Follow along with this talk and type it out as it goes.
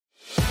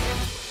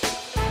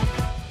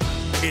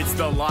It's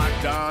the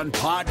Locked On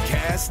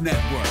Podcast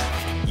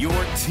Network, your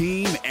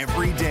team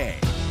every day.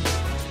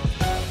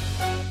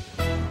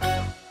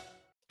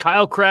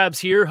 Kyle Krabs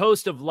here,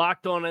 host of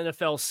Locked On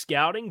NFL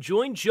Scouting.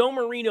 Join Joe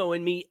Marino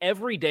and me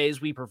every day as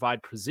we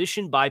provide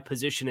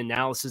position-by-position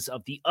analysis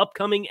of the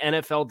upcoming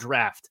NFL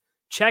Draft.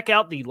 Check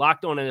out the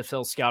Locked On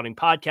NFL Scouting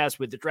podcast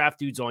with the Draft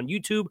Dudes on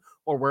YouTube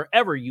or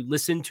wherever you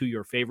listen to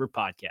your favorite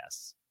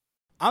podcasts.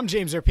 I'm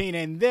James Erpine,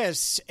 and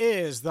this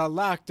is the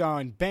Locked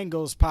On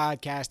Bengals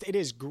podcast. It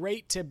is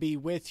great to be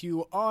with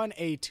you on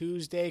a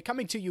Tuesday,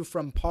 coming to you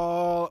from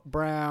Paul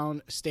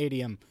Brown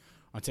Stadium.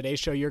 On today's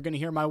show, you're going to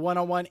hear my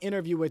one-on-one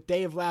interview with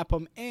Dave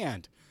Lapham,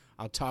 and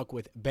I'll talk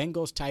with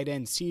Bengals tight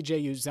end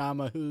C.J.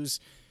 Uzomah, who's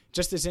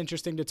just as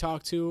interesting to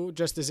talk to,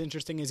 just as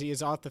interesting as he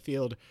is off the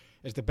field,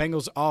 as the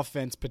Bengals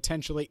offense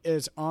potentially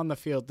is on the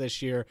field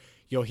this year.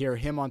 You'll hear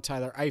him on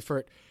Tyler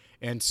Eifert,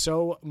 and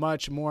so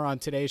much more on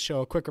today's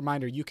show. A quick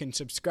reminder, you can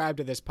subscribe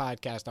to this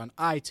podcast on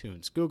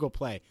iTunes, Google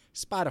Play,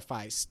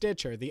 Spotify,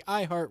 Stitcher, the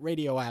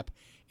iHeartRadio app,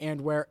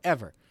 and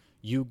wherever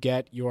you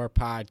get your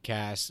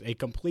podcasts. A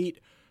complete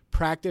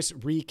practice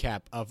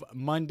recap of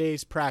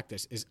Monday's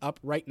practice is up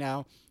right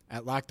now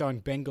at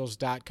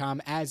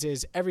LockedOnBengals.com, as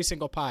is every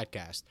single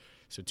podcast.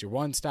 So it's your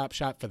one-stop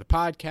shop for the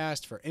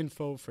podcast, for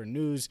info, for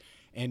news,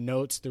 and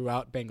notes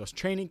throughout Bengals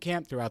training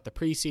camp, throughout the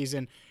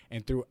preseason,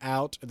 and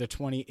throughout the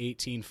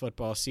 2018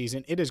 football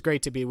season. It is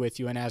great to be with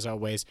you, and as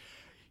always,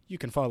 you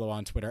can follow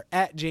on Twitter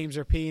at James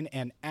Erpine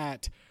and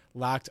at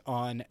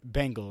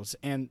LockedOnBengals.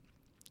 And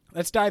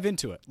let's dive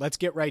into it. Let's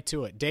get right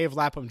to it. Dave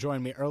Lapham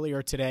joined me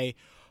earlier today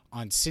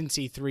on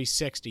Cincy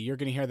 360. You're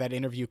going to hear that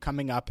interview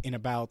coming up in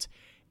about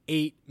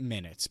 8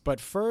 minutes. But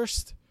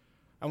first,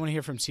 I want to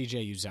hear from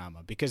C.J.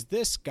 Uzomah, because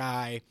this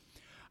guy,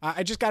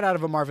 I just got out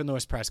of a Marvin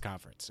Lewis press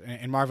conference,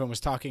 and Marvin was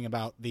talking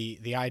about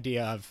the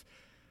idea of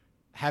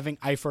having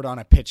Eifert on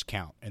a pitch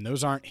count. And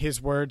those aren't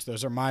his words,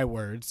 those are my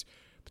words,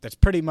 but that's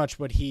pretty much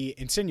what he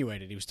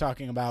insinuated. He was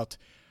talking about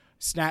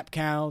snap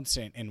counts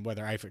and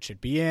whether Eifert should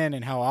be in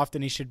and how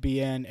often he should be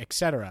in,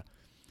 etc.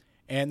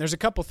 And there's a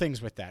couple things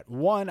with that.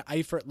 One,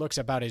 Eifert looks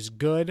about as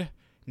good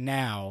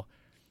now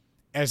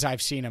as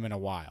I've seen him in a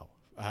while.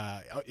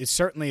 It's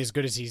certainly as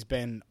good as he's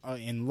been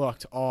and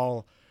looked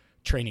all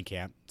training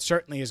camp.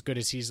 Certainly as good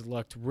as he's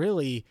looked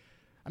really.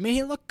 I mean,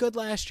 he looked good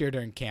last year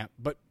during camp,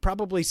 but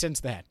probably since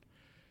then.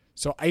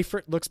 So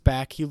Eifert looks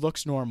back. He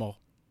looks normal,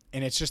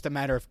 and it's just a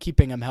matter of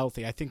keeping him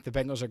healthy. I think the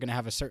Bengals are going to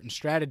have a certain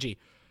strategy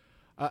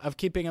of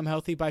keeping him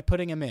healthy by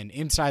putting him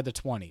inside the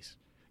 20s,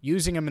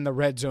 using him in the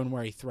red zone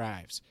where he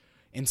thrives.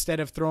 Instead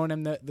of throwing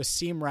him the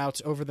seam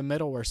routes over the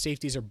middle where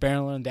safeties are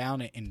barreling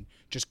down and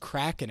just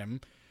cracking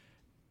him,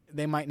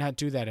 they might not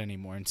do that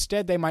anymore.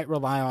 Instead, they might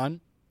rely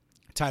on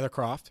Tyler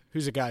Kroft,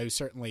 who's a guy who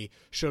certainly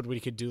showed what he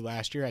could do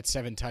last year, had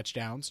 7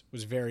 touchdowns,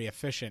 was very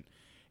efficient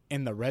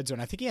in the red zone.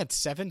 I think he had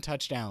 7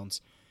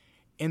 touchdowns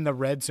in the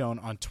red zone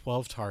on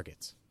 12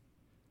 targets.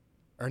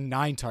 Or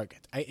 9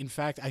 targets. In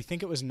fact, I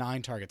think it was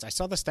 9 targets. I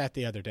saw the stat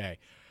the other day,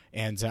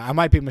 and I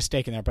might be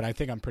mistaken there, but I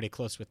think I'm pretty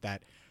close with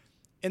that.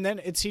 And then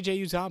it's C.J.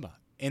 Uzomah.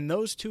 And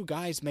those two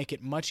guys make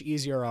it much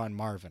easier on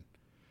Marvin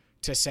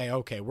to say,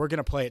 okay, we're going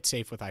to play it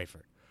safe with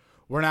Eifert.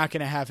 We're not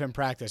going to have him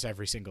practice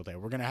every single day.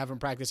 We're going to have him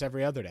practice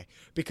every other day.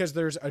 Because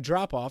there's a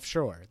drop-off,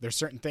 sure. There's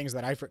certain things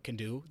that Eifert can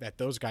do that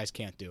those guys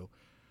can't do.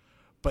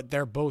 But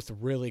they're both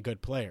really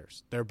good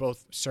players. They're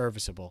both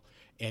serviceable,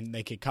 and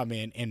they could come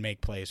in and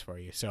make plays for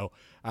you. So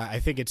I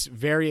think it's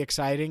very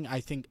exciting. I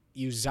think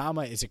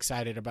Uzomah is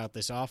excited about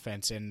this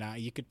offense, and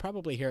you could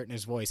probably hear it in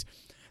his voice.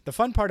 The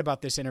fun part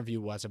about this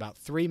interview was about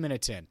 3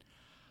 minutes in,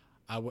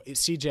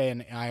 CJ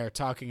and I are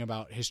talking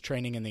about his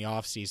training in the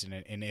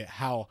offseason and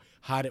how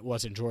hot it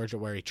was in Georgia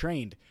where he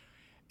trained.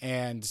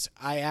 And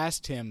I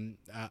asked him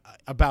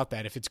about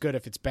that, if it's good,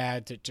 if it's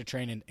bad to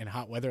train in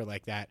hot weather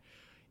like that.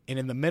 And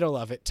in the middle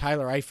of it,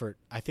 Tyler Eifert,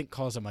 I think,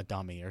 calls him a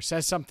dummy or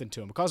says something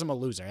to him. Calls him a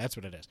loser. That's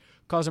what it is.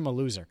 Calls him a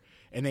loser.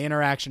 And the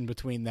interaction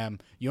between them,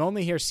 you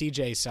only hear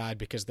CJ's side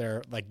because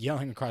they're like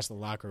yelling across the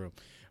locker room.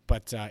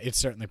 But it's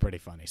certainly pretty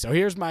funny. So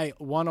here's my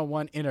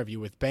one-on-one interview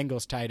with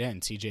Bengals tight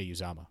end C.J.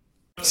 Uzomah.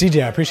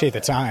 CJ, I appreciate the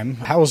time.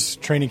 How was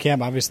training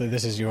camp? Obviously,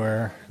 this is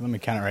your, let me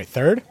count it right,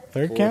 third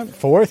camp?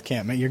 Fourth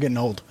camp. Man, you're getting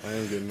old. I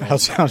am getting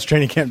old. How's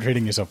training camp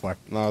treating you so far?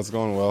 No, it's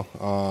going well.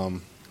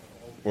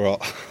 We're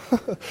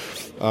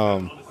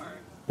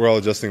all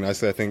adjusting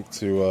nicely, I think,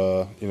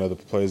 to the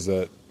plays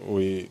that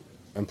we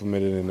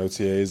implemented in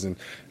OTAs, and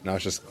now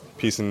it's just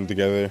piecing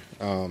together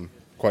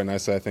quite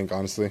nicely, I think,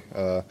 honestly.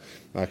 I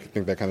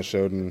think that kind of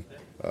showed in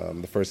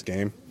the first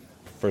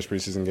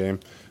preseason game.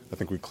 I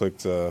think we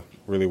clicked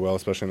really well,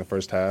 especially in the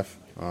first half.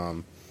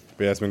 But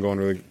yeah, it's been going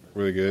really,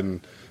 really good,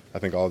 and I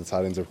think all the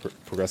tight ends are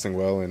progressing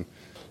well. And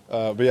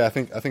but yeah, I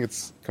think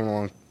it's coming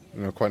along,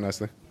 quite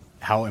nicely.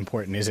 How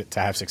important is it to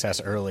have success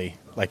early,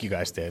 like you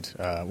guys did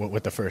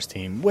with the first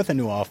team, with a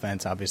new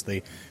offense,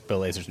 obviously,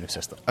 Bill Lazor's new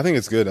system? I think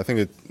it's good. I think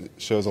it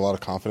shows a lot of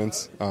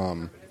confidence,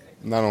 not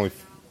only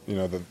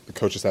the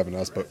coaches have in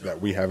us, but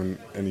that we have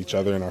in each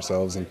other and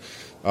ourselves, and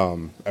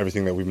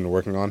everything that we've been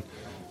working on.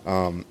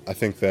 I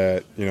think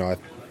that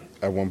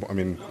at one point. I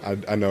mean,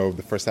 I know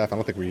the first half, I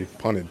don't think we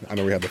punted. I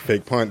know we had the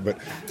fake punt, but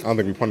I don't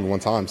think we punted one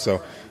time.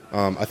 So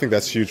I think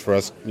that's huge for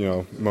us,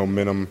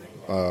 momentum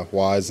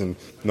wise, and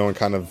knowing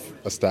kind of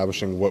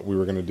establishing what we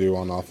were going to do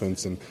on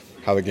offense and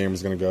how the game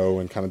was going to go,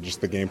 and kind of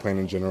just the game plan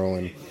in general,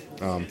 and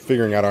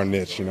figuring out our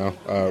niche.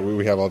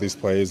 We have all these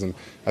plays, and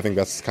I think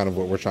that's kind of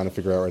what we're trying to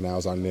figure out right now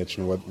is our niche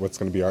and what's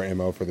going to be our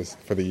MO for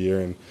the year,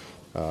 and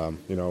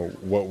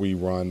what we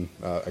run,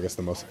 I guess,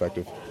 the most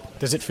effective.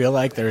 Does it feel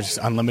like there's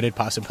unlimited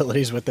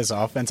possibilities with this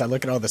offense? I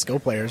look at all the skill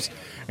players,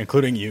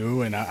 including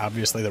you and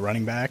obviously the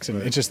running backs,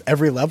 and it's just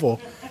every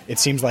level. It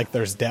seems like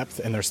there's depth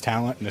and there's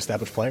talent and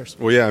established players.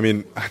 Well, yeah, I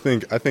mean, I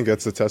think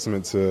that's a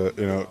testament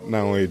to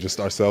not only just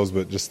ourselves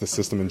but just the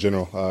system in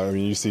general.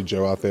 You see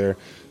Joe out there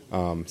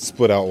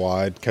split out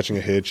wide, catching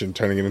a hitch and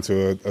turning it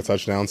into a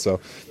touchdown. So,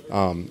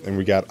 and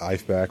we got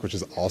Ife back, which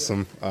is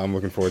awesome. I'm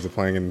looking forward to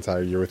playing an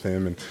entire year with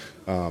him.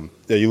 And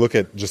you look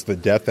at just the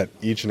depth at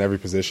each and every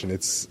position.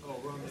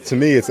 To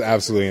me, it's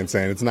absolutely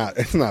insane. It's not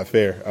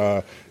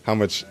fair how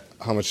much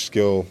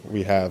skill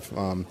we have,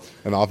 and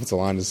the offensive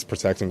line is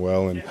protecting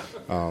well. And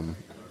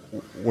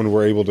when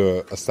we're able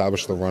to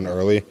establish the run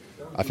early,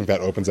 I think that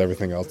opens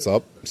everything else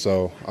up.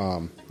 So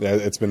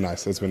it's been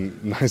nice. It's been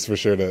nice for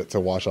sure to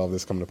watch all of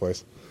this come into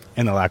place.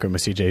 In the locker room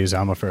with C.J.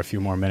 Uzomah for a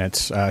few more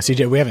minutes.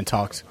 C.J., we haven't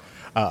talked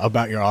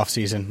about your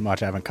offseason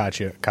much. I haven't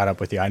caught up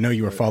with you. I know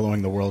you were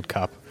following the World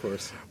Cup. Of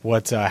course.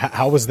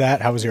 How was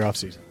that? How was your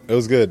offseason? It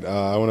was good.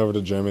 I went over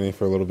to Germany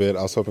for a little bit.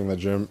 I was hoping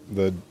that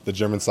the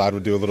German side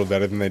would do a little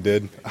better than they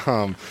did,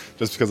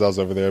 just because I was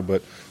over there.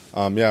 But,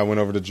 I went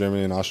over to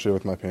Germany and Austria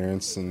with my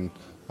parents and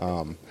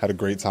had a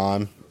great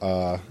time.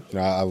 I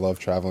love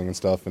traveling and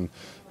stuff. And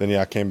then,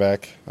 I came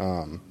back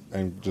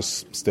and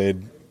just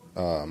stayed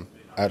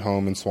at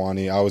home in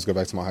Swanee. I always go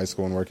back to my high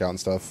school and work out and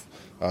stuff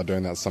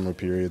during that summer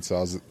period. So I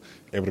was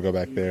able to go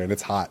back there. And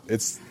it's hot.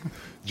 It's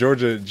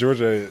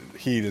Georgia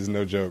heat is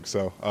no joke.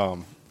 So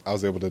I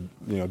was able to,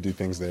 do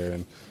things there.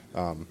 And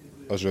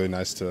it was really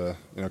nice to,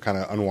 kind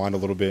of unwind a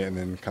little bit and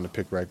then kind of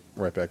pick right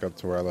back up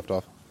to where I left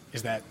off.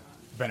 Is that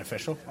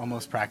beneficial,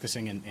 almost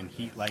practicing in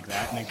heat like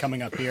that, and then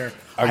coming up here?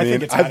 I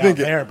think it's hot out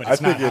there, but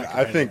it's not hot.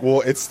 I think,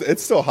 well, it's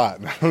still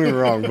hot. Don't get me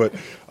wrong, but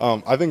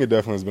I think it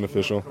definitely is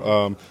beneficial.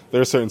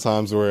 There are certain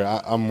times where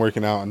I'm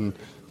working out, and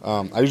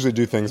I usually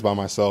do things by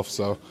myself.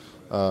 So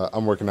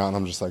I'm working out, and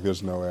I'm just like,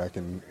 there's no way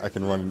I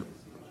can run.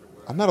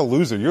 I'm not a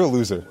loser. You're a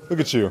loser. Look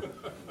at you. You're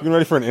getting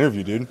ready for an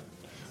interview, dude.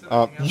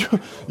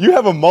 You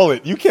have a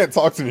mullet. You can't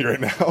talk to me right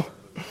now.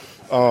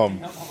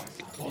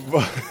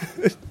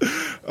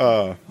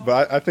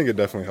 But I think it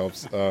definitely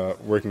helps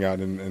working out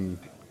in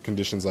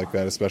conditions like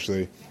that,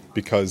 especially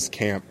because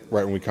camp,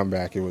 right when we come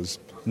back, it was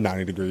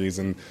 90 degrees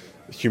and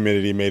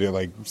humidity made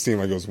it seem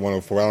like it was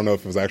 104. I don't know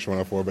if it was actually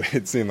 104, but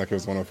it seemed like it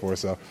was 104.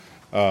 So,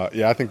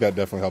 I think that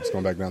definitely helps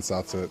going back down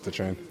south to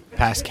train.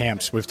 Past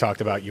camps, we've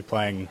talked about you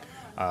playing,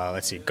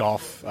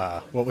 golf.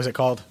 What was it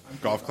called?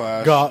 Golf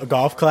Clash.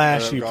 Golf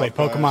Clash. You played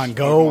Pokemon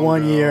Go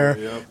one year.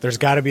 Yep. There's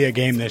got to be a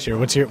game this year.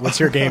 What's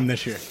your game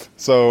this year?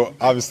 So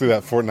obviously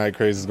that Fortnite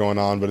craze is going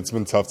on, but it's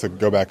been tough to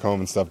go back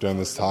home and stuff during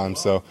this time.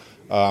 So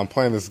I'm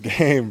playing this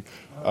game.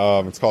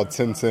 It's called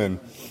 10-10,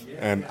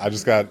 and I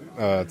just got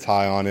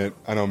Ty on it.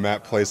 I know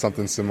Matt plays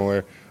something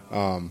similar.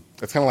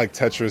 It's kind of like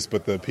Tetris,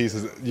 but the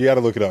pieces, you got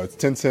to look it up. It's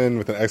 10-10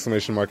 with an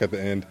exclamation mark at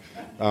the end.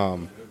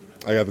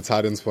 I got the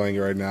tight ends playing it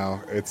right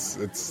now.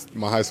 It's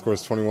my high score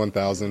is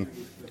 21,000.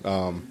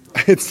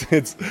 It's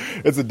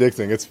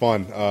addicting. It's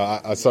fun.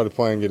 I started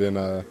playing it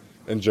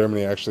in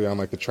Germany actually on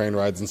the train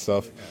rides and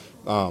stuff.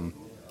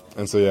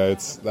 And so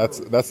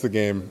that's the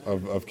game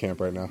of camp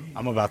right now.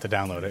 I'm about to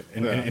download it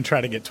and try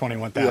to get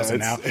 21,000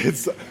 now.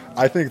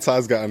 I think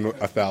Ty's gotten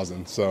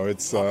 1,000, so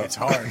it's it's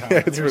hard. Huh?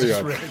 Yeah, it's pretty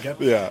hard. Really good.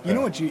 Yeah. You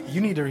know what?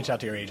 You need to reach out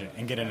to your agent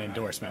and get an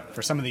endorsement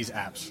for some of these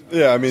apps.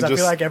 Yeah, I mean, I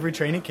feel like every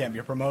training camp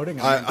you're promoting.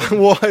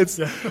 It's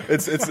something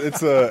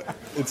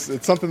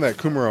that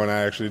Kumaro and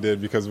I actually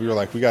did because we were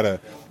like, we gotta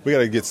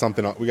get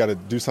something. We gotta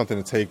do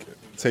something to take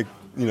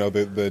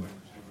the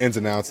ins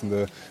and outs and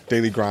the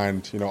daily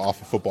grind off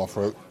of football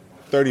for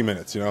 30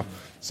 minutes,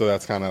 so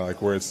that's kind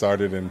of where it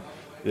started. And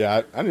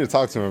I need to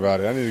talk to him about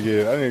it. I need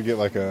to get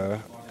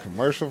a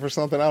commercial for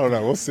something. I don't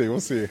know. We'll see.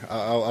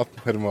 I'll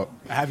hit him up.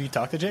 Have you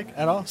talked to Jake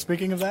at all?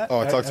 Speaking of that,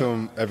 I talk to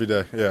him every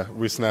day. Yeah,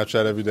 we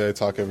Snapchat every day,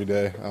 talk every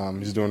day.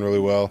 He's doing really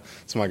well.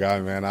 It's my guy,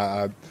 man.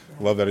 I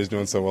love that he's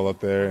doing so well up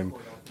there, and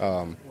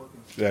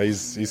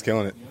he's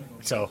killing it.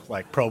 So,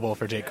 Pro Bowl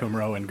for Jake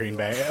Kumaro in Green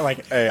Bay.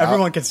 Hey,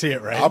 everyone can see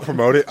it, right? I'll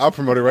promote it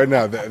right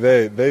now.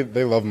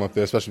 They love him up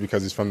there, especially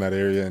because he's from that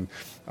area. And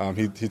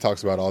he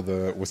talks about all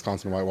the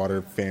Wisconsin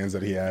Whitewater fans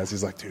that he has.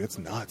 He's like, dude, it's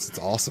nuts. It's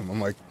awesome. I'm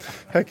like,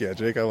 heck yeah,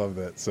 Jake, I love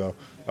that. So,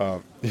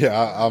 I'll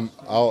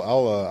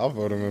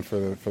vote him in for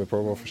the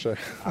Pro Bowl for sure.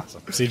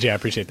 Awesome. CJ, I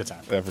appreciate the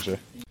time. Yeah, for sure.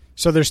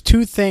 So there's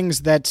two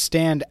things that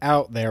stand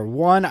out there.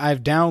 One,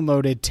 I've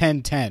downloaded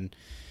 1010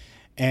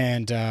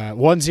 and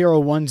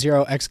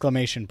 1010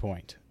 exclamation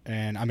point.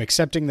 And I'm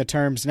accepting the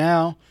terms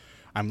now.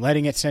 I'm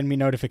letting it send me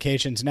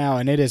notifications now,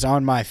 and it is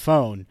on my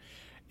phone.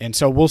 And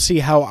so we'll see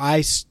how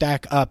I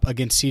stack up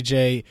against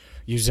C.J.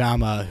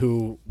 Uzomah,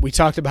 who we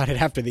talked about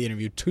it after the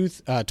interview,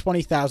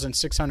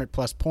 20,600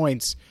 plus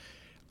points.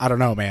 I don't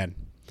know, man.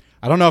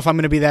 I don't know if I'm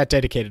going to be that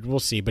dedicated. We'll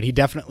see, but he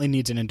definitely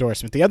needs an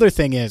endorsement. The other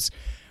thing is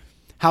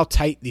how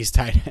tight these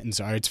tight ends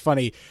are. It's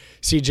funny,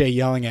 C.J.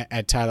 yelling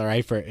at Tyler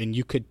Eifert, and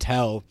you could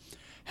tell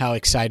how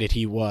excited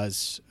he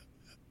was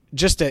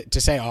just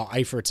to say, oh,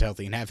 Eifert's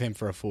healthy and have him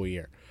for a full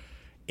year.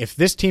 If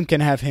this team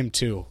can have him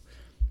too,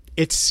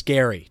 it's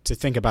scary to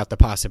think about the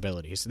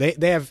possibilities.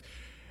 They have,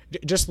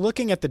 just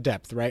looking at the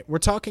depth, right? We're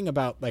talking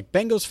about, like,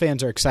 Bengals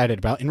fans are excited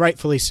about, and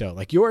rightfully so.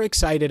 Like, you're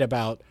excited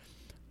about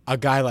a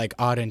guy like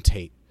Auden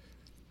Tate,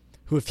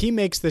 who, if he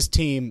makes this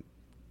team,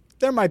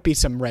 there might be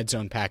some red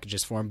zone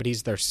packages for him, but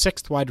he's their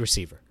 6th wide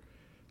receiver.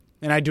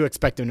 And I do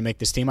expect him to make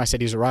this team. I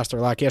said he's a roster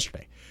lock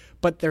yesterday.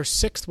 But their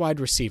 6th wide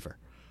receiver.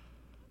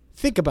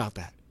 Think about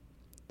that.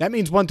 That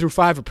means 1 through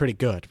 5 are pretty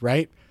good,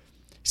 right?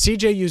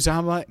 C.J.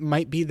 Uzomah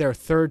might be their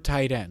 3rd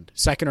tight end,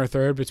 2nd or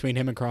 3rd between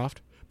him and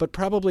Croft, but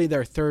probably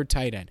their 3rd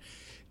tight end.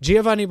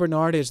 Giovanni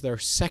Bernard is their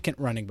 2nd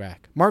running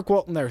back. Mark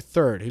Walton, their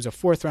 3rd, who's a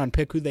 4th-round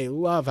pick who they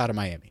love out of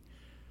Miami.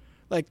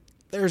 Like,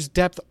 there's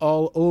depth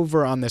all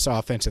over on this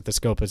offense at the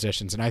skill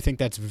positions, and I think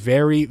that's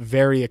very,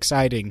 very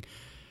exciting.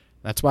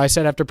 That's why I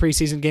said after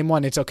preseason game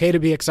 1, it's okay to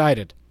be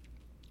excited,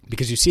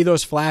 because you see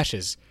those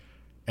flashes,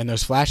 and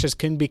those flashes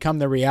can become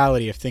the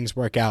reality if things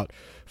work out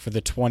for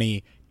the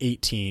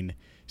 2018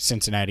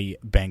 Cincinnati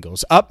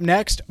Bengals. Up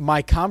next,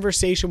 my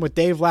conversation with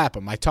Dave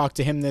Lapham. I talked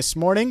to him this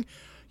morning.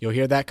 You'll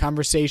hear that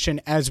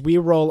conversation as we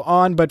roll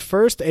on. But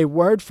first, a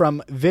word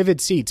from Vivid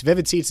Seats.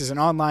 Vivid Seats is an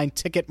online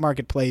ticket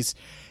marketplace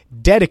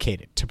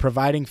dedicated to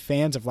providing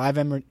fans of live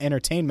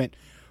entertainment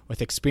with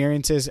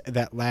experiences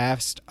that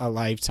last a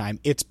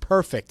lifetime. It's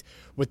perfect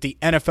with the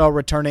NFL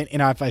returning,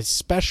 and I have a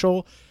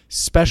special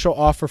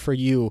offer for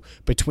you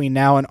between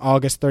now and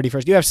August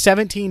 31st. You have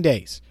 17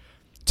 days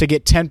to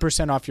get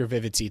 10% off your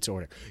Vivid Seats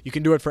order. You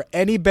can do it for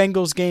any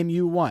Bengals game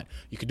you want.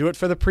 You can do it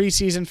for the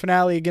preseason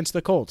finale against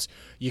the Colts.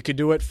 You could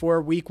do it for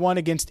week 1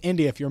 against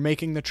Indy if you're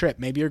making the trip.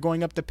 Maybe you're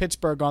going up to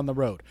Pittsburgh on the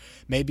road.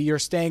 Maybe you're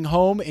staying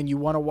home and you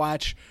want to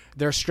watch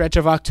their stretch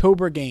of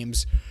October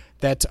games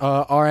that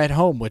are at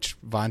home, which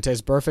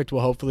Vontaze Burfict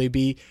will hopefully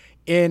be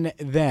in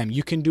them.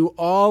 You can do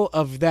all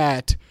of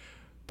that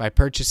by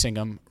purchasing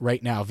them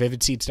right now.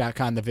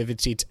 VividSeats.com, the Vivid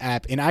Seats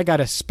app. And I got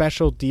a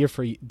special deal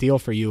for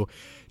you,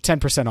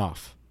 10%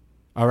 off.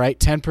 All right,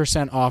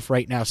 10% off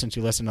right now since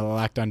you listen to the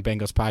Locked On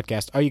Bengals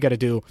podcast. All you got to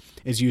do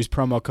is use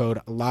promo code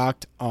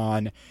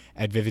LOCKEDON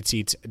at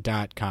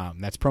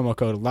VividSeats.com. That's promo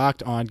code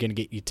LOCKEDON, going to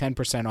get you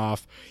 10%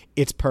 off.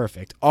 It's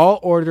perfect. All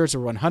orders are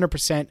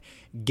 100%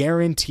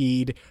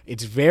 guaranteed.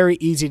 It's very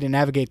easy to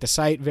navigate the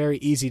site, very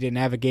easy to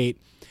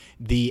navigate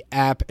the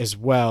app as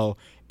well,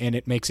 and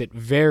it makes it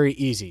very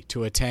easy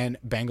to attend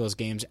Bengals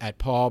games at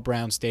Paul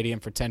Brown Stadium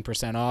for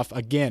 10% off.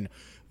 Again,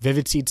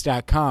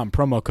 VividSeats.com,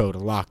 promo code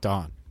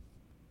LOCKEDON.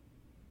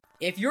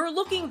 If you're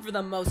looking for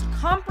the most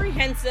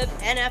comprehensive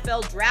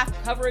NFL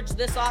draft coverage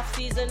this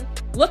offseason,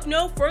 look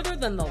no further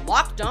than the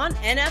Locked On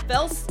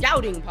NFL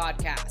Scouting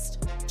Podcast.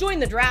 Join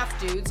the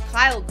draft dudes,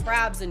 Kyle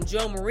Krabs and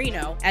Joe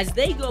Marino, as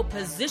they go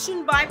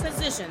position by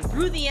position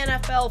through the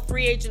NFL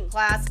free agent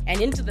class and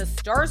into the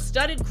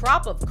star-studded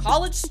crop of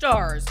college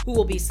stars who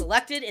will be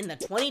selected in the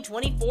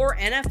 2024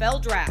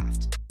 NFL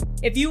Draft.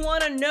 If you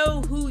want to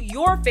know who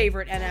your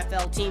favorite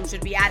NFL team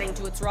should be adding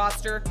to its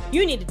roster,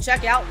 you need to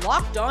check out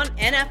Locked On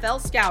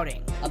NFL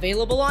Scouting,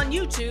 available on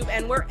YouTube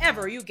and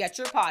wherever you get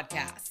your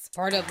podcasts.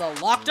 Part of the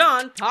Locked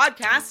On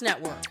Podcast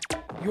Network,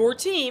 your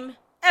team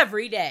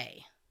every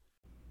day.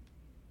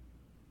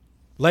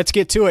 Let's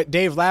get to it.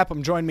 Dave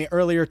Lapham joined me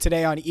earlier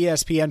today on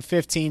ESPN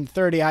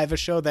 1530. I have a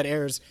show that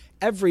airs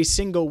every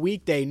single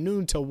weekday,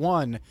 noon to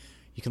 1.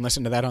 You can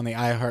listen to that on the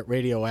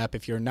iHeartRadio app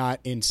if you're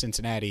not in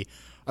Cincinnati.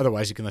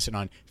 Otherwise, you can listen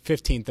on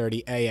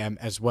 1530 AM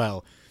as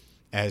well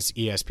as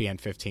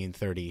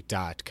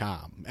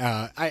ESPN1530.com.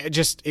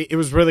 It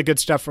was really good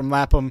stuff from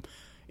Lapham.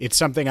 It's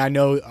something I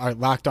know our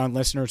Locked On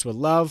listeners would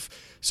love,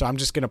 so I'm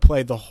just going to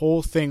play the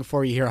whole thing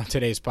for you here on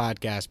today's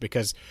podcast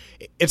because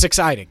it's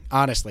exciting,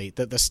 honestly.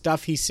 The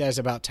stuff he says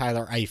about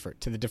Tyler Eifert,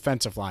 to the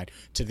defensive line,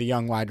 to the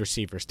young wide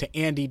receivers, to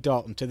Andy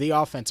Dalton, to the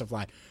offensive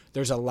line.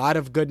 There's a lot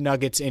of good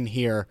nuggets in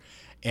here.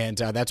 And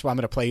that's why I'm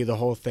going to play you the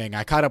whole thing.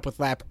 I caught up with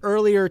Lap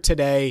earlier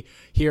today.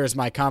 Here is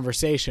my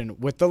conversation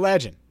with the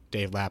legend,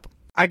 Dave Lapham.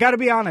 I got to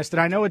be honest, and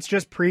I know it's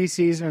just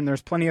preseason, and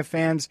there's plenty of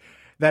fans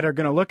that are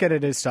going to look at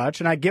it as such,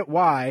 and I get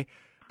why.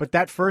 But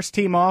that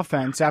first-team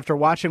offense, after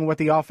watching what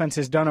the offense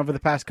has done over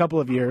the past couple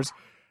of years,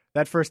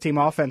 that first-team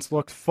offense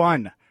looked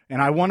fun.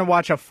 And I want to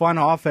watch a fun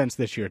offense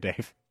this year,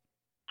 Dave.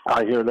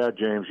 I hear that,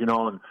 James.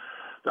 And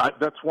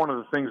that's one of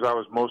the things I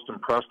was most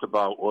impressed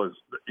about was,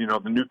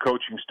 the new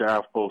coaching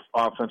staff, both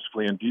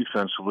offensively and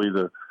defensively,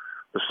 the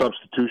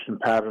substitution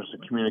patterns, the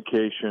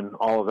communication,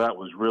 all of that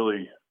was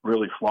really,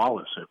 really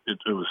flawless. It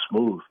was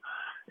smooth.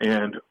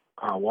 And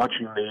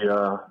watching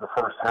the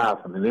first half,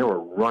 they were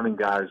running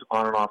guys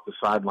on and off the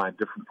sideline,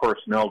 different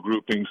personnel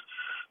groupings,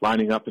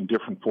 lining up in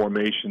different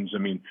formations.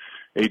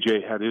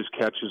 A.J. had his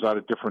catches out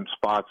of different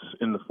spots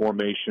in the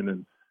formation,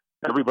 and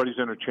everybody's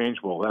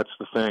interchangeable. That's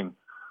the thing.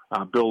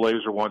 Bill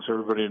Lazor wants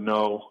everybody to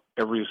know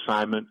every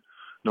assignment,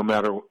 no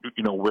matter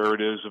where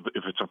it is.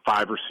 If it's a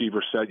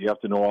 5-receiver set, you have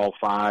to know all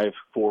 5,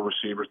 4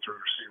 receivers, 3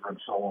 receiver, and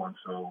so on.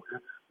 So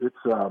it's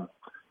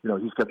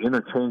he's got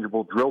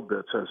interchangeable drill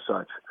bits as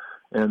such,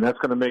 and that's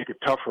going to make it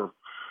tougher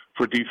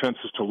for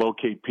defenses to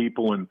locate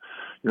people and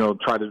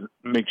try to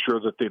make sure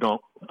that they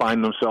don't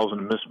find themselves in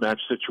a mismatch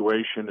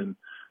situation, and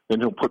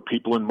then he'll put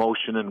people in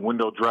motion and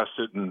window dress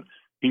it, and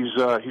he's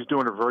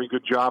doing a very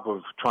good job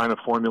of trying to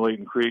formulate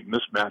and create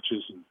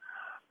mismatches, and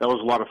that was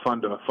a lot of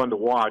fun to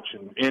watch.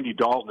 And Andy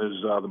Dalton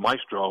is the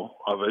maestro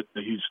of it.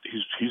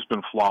 He's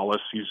been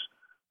flawless. He's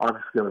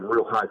obviously got a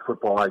real high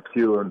football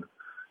IQ, and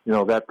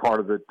that part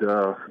of it.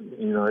 I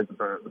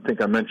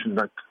think I mentioned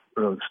that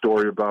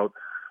story about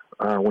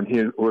when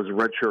he was a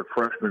redshirt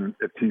freshman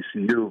at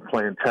TCU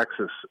playing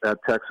at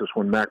Texas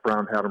when Mac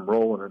Brown had him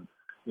rolling, and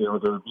the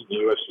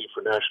USC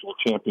for national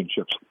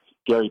championships.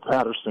 Gary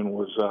Patterson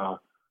was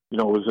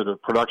at a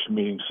production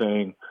meeting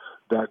saying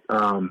that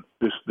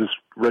this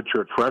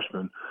redshirt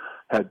freshman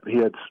had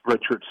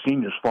redshirt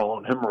seniors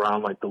following him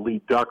around like the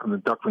lead duck, and the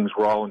ducklings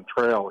were all in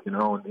trail,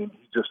 and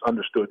he just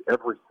understood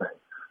everything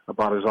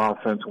about his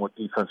offense and what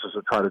defenses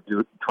are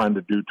trying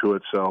to do to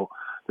it. So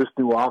this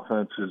new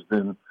offense has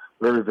been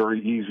very, very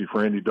easy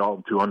for Andy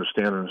Dalton to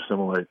understand and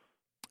assimilate.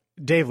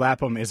 Dave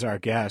Lapham is our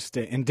guest.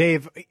 And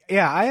Dave,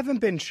 I haven't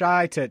been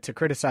shy to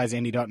criticize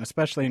Andy Dalton,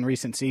 especially in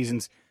recent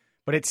seasons,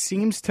 but it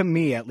seems to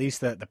me, at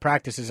least the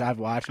practices I've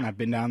watched, and I've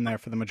been down there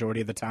for the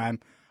majority of the time,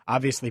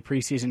 obviously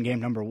preseason game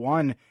number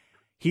 1,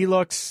 he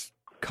looks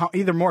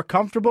either more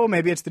comfortable,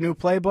 maybe it's the new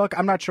playbook,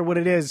 I'm not sure what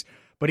it is,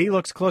 but he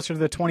looks closer to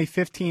the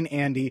 2015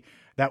 Andy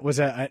that was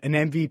an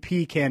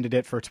MVP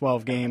candidate for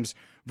 12 games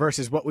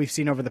versus what we've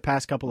seen over the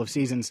past couple of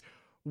seasons.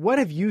 What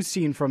have you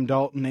seen from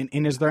Dalton,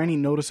 and is there any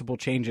noticeable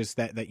changes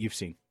that you've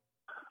seen?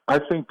 I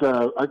think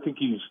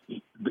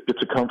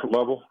it's a comfort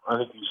level. I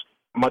think he's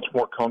much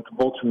more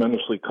comfortable,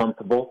 tremendously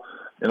comfortable,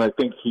 and I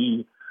think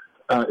he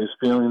is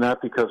feeling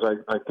that because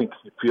I think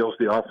he feels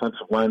the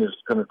offensive line is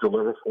going to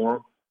deliver for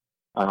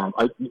him.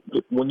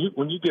 When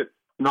you get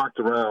knocked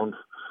around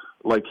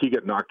like he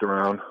got knocked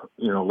around,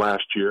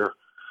 last year,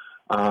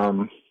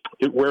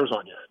 it wears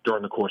on you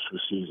during the course of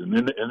the season,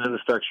 and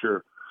it affects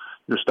your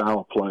style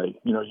of play.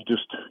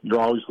 You're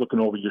always looking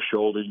over your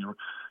shoulder.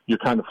 You're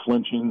kind of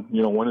flinching.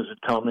 When is it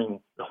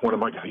coming? When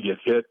am I going to get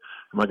hit?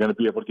 Am I going to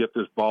be able to get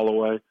this ball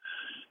away?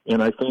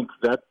 And I think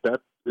that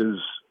is,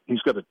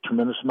 he's got a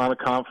tremendous amount of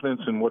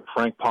confidence in what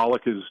Frank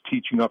Pollock is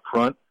teaching up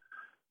front.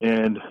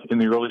 And in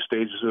the early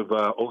stages of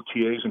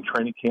OTAs and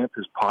training camp,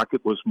 his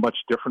pocket was much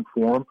different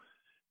for him.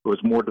 It was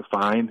more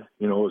defined.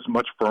 It was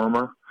much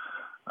firmer.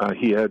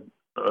 He had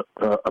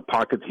a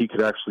pocket he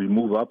could actually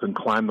move up and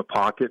climb the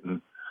pocket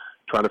and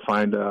try to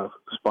find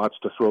spots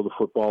to throw the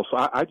football.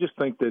 So I just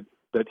think that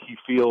he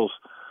feels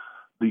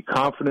the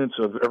confidence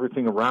of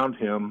everything around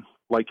him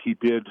like he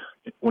did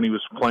when he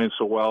was playing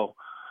so well,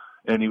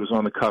 and he was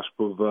on the cusp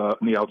of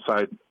the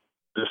outside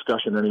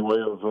discussion anyway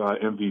of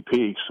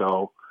MVP.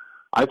 So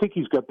I think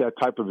he's got that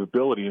type of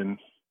ability, and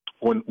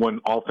when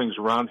all things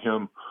around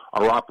him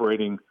are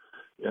operating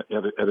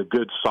at a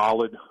good,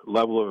 solid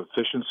level of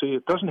efficiency,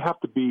 it doesn't have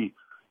to be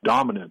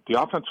dominant.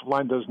 The offensive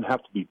line doesn't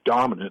have to be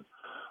dominant.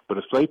 But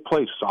if they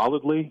play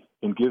solidly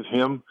and give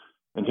him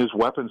and his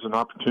weapons an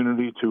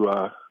opportunity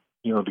to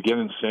get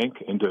in sync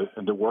and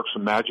to work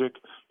some magic,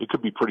 it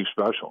could be pretty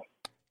special.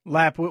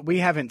 Lap, we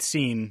haven't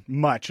seen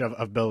much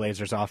of Bill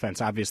Lazor's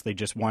offense. Obviously,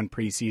 just one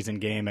preseason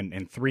game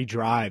and 3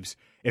 drives,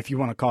 if you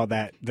want to call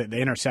that the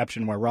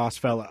interception where Ross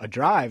fell a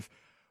drive.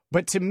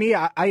 But to me,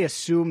 I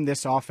assume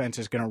this offense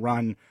is going to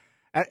run.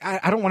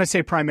 I don't want to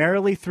say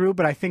primarily through,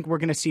 but I think we're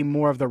going to see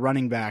more of the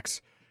running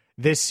backs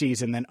this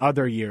season than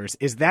other years.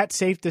 Is that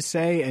safe to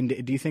say?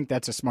 And do you think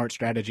that's a smart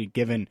strategy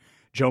given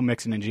Joe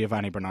Mixon and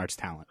Giovanni Bernard's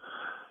talent?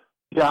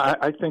 Yeah,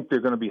 I think they're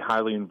going to be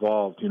highly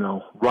involved,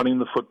 running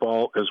the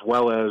football as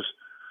well as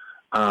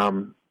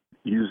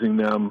using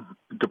them,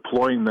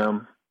 deploying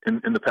them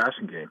in the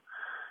passing game.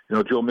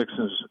 Joe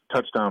Mixon's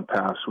touchdown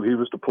pass, so he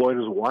was deployed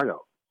as a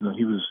wideout.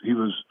 He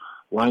was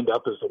lined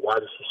up as the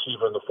widest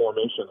receiver in the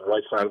formation, the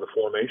right side of the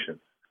formation.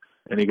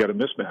 And he got a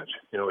mismatch.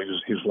 He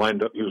was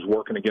lined up. He was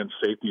working against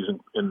safeties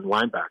and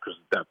linebackers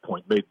at that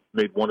point.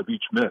 Made one of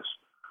each miss.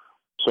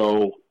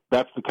 So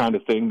that's the kind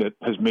of thing that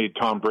has made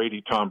Tom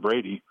Brady.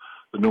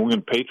 The New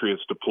England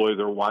Patriots deploy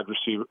their wide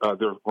receiver,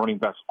 their running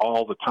backs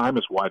all the time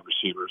as wide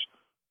receivers.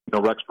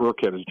 Rex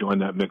Burkhead has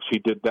joined that mix. He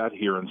did that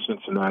here in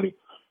Cincinnati.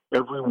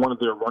 Every one of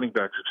their running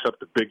backs,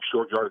 except the big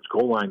short yardage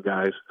goal line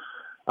guys,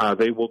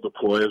 they will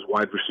deploy as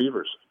wide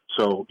receivers.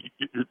 So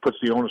it puts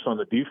the onus on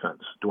the defense.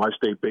 Do I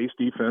stay base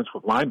defense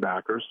with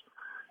linebackers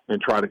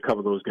and try to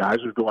cover those guys,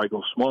 or do I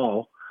go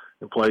small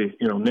and play,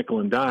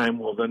 nickel and dime?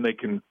 Well, then they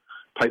can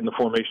tighten the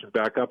formation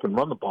back up and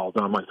run the ball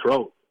down my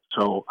throat.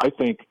 So I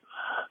think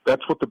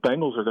that's what the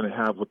Bengals are going to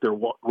have with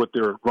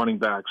their running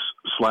backs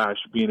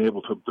 / being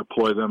able to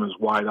deploy them as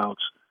wideouts,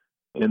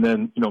 and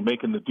then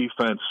making the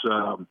defense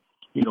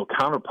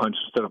counterpunch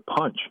instead of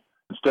punch.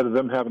 Instead of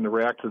them having to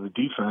react to the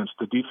defense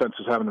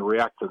is having to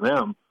react to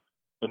them.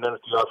 And then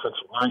if the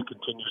offensive line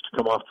continues to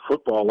come off the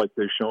football like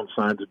they've shown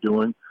signs of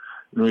doing,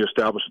 and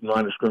reestablish the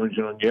line of scrimmage,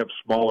 and you have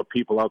smaller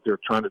people out there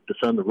trying to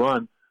defend the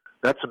run,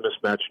 that's a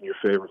mismatch in your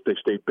favor. If they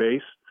stay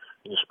base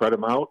and you spread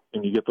them out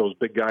and you get those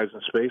big guys in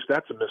space,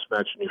 that's a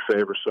mismatch in your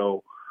favor.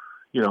 So,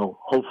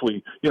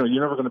 hopefully, you're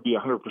never going to be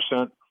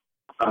 100%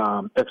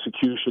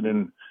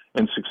 execution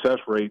and success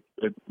rate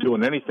at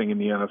doing anything in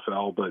the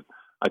NFL, but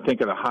I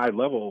think at a high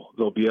level,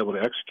 they'll be able to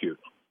execute.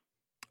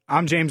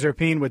 I'm James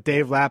Erpine with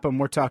Dave Lapham.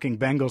 We're talking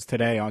Bengals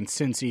today on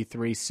Cincy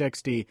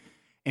 360.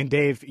 And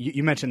Dave,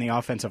 you mentioned the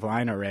offensive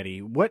line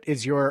already. What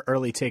is your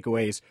early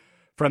takeaways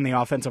from the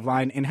offensive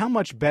line, and how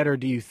much better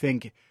do you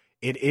think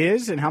it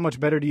is, and how much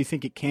better do you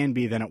think it can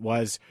be than it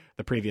was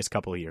the previous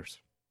couple of years?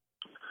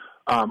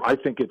 I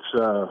think it's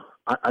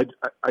I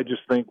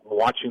just think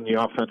watching the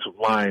offensive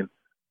line,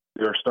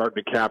 they're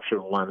starting to capture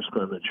the line of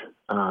scrimmage.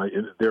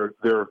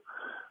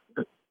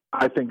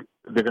 I think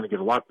they're going to get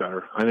a lot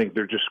better. I think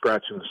they're just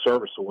scratching the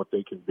surface of what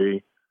they can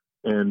be.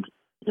 And,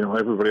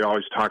 everybody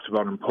always talks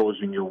about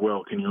imposing your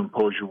will. Can you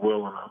impose your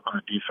will on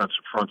a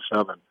defensive front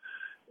seven?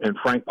 And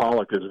Frank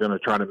Pollock is going to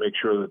try to make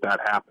sure that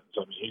happens.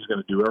 I mean, he's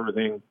going to do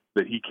everything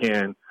that he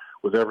can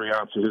with every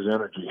ounce of his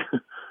energy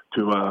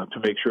to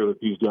make sure that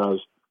these guys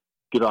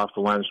get off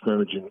the line of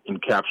scrimmage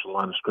and capture the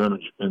line of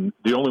scrimmage. And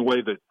the only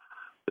way that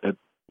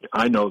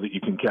I know that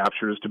you can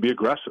capture is to be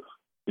aggressive,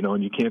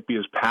 and you can't be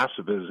as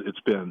passive as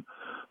it's been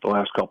the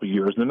last couple of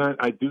years. And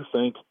I do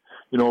think,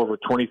 over a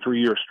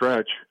 23-year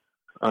stretch,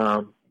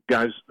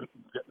 guys,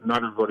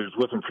 not everybody was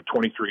with him for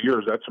 23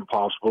 years. That's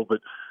impossible. But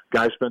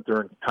guys spent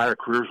their entire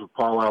careers with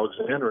Paul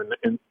Alexander,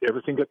 and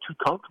everything got too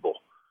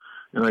comfortable.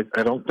 And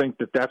I don't think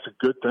that that's a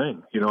good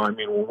thing.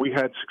 When we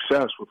had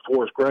success with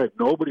Forrest Gregg,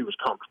 nobody was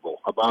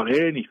comfortable about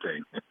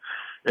anything.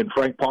 And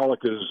Frank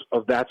Pollock is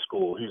of that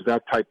school. He's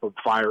that type of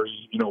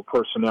fiery,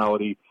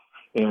 personality.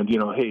 And,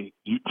 hey,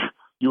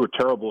 you were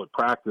terrible at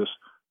practice.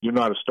 You're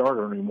not a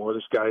starter anymore.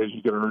 This guy is,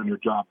 you're going to earn your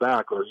job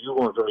back. Or you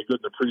weren't very good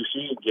in the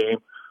preseason game.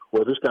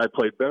 Well, this guy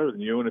played better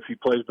than you, and if he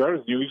plays better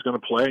than you, he's going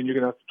to play, and you're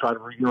going to have to try to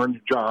re-earn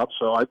your job.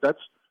 So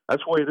that's the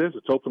way it is.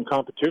 It's open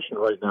competition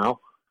right now,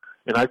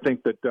 and I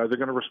think that they're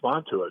going to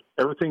respond to it.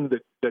 Everything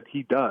that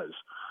he does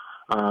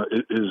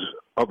is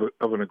of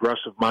an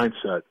aggressive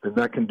mindset, and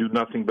that can do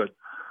nothing but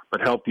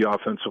help the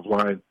offensive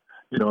line,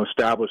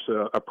 establish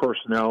a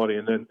personality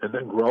and then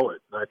grow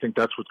it. And I think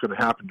that's what's going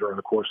to happen during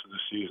the course of the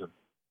season.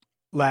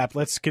 Lap,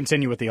 let's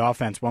continue with the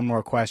offense. One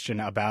more question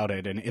about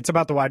it, and it's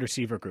about the wide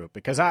receiver group,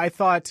 because I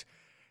thought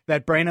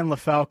that Brandon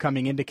LaFell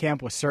coming into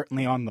camp was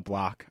certainly on the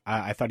block.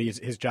 I thought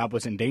his job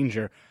was in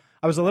danger.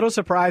 I was a little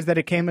surprised that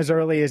it came as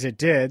early as it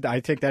did. I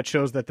think that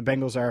shows that the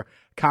Bengals are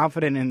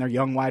confident in their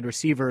young wide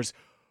receivers.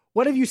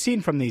 What have you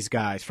seen from these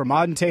guys, from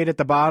Auden Tate at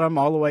the bottom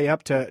all the way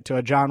up to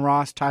a John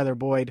Ross, Tyler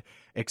Boyd,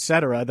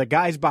 etc.? The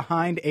guys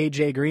behind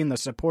A.J. Green, the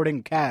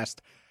supporting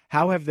cast,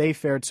 how have they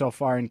fared so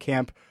far in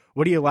camp?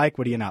 What do you like?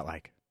 What do you not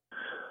like?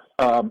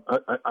 I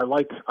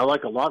like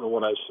a lot of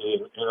what I see,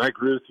 and I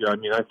agree with you. I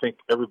mean, I think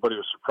everybody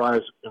was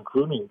surprised,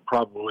 including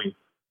probably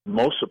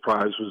most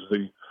surprised was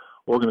the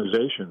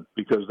organization,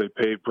 because they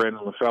paid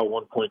Brandon LaFell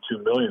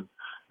 $1.2 million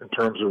in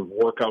terms of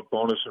workout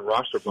bonus and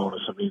roster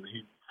bonus. I mean,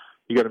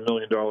 he got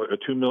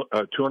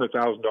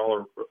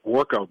 $200,000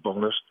 workout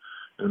bonus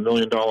and $1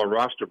 million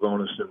roster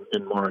bonus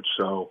in March.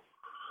 So,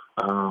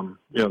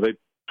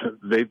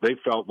 they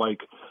felt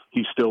like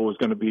he still was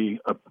going to be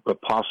a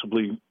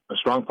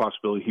strong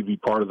possibility he'd be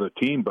part of the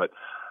team. But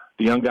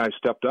the young guys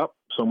stepped up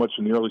so much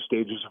in the early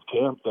stages of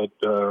camp that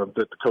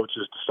the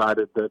coaches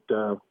decided that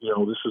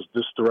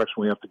this direction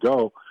we have to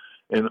go,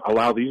 and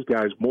allow these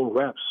guys more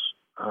reps.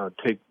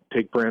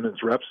 Take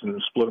Brandon's reps and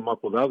split them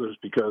up with others,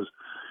 because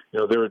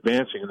they're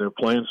advancing and they're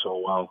playing so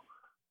well.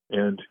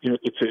 And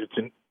it's a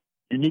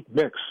unique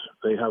mix.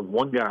 They have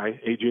one guy,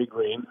 A.J.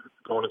 Green,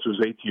 going into his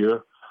 8th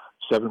year,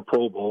 7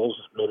 Pro Bowls,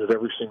 made it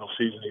every single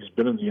season he's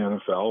been in the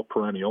NFL,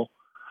 perennial.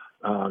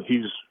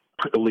 He's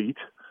elite.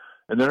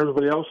 And then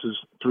everybody else is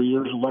 3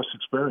 years or less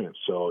experience.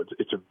 So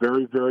it's a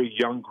very, very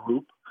young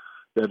group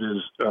that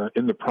is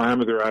in the prime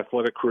of their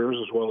athletic careers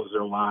as well as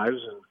their lives.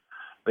 And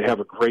they have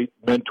a great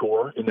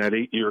mentor in that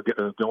 8-year,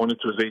 going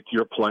into his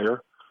 8th-year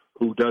player,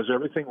 who does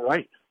everything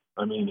right.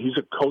 I mean, he's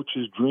a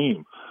coach's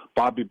dream.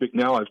 Bobby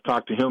Bicknell, I've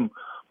talked to him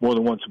more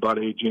than once about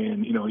A.J.,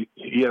 and,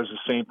 he has the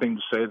same thing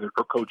to say that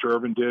Coach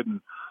Irvin did and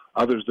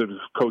others that have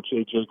coached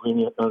A.J.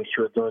 Green, I'm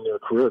sure, during their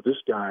career.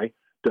 This guy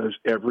does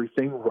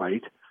everything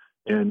right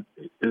and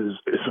is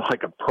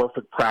like a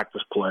perfect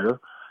practice player.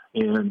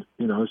 And,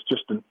 it's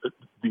just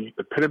the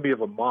epitome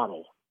of a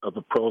model of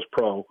a pro's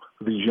pro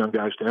for these young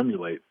guys to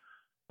emulate.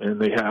 And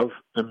they have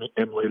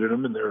emulated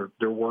them, and they're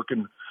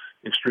working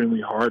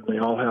extremely hard, and they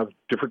all have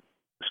different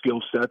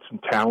skill sets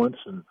and talents.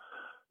 And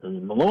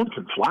Malone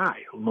can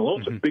fly.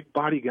 Malone's a big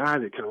body guy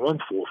that can run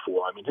 4.4.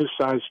 I mean, his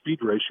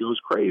size-speed ratio is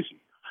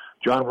crazy.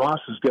 John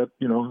Ross has got,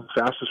 the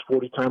fastest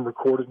 40 time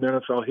recorded in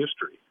NFL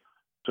history.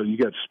 So you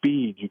got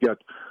speed. You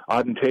got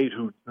Auden Tate,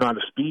 who's not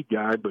a speed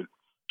guy, but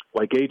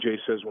like A.J.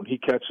 says, when he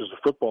catches the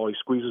football, he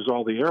squeezes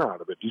all the air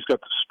out of it. He's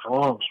got the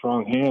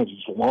strong hands.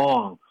 He's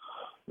long.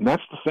 And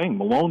that's the thing.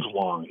 Malone's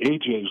long.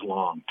 A.J.'s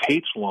long.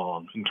 Tate's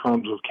long in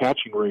terms of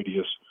catching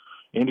radius.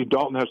 Andy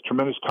Dalton has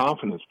tremendous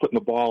confidence putting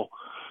the ball,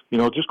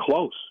 just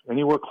close,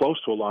 anywhere close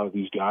to a lot of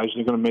these guys.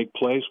 They're going to make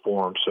plays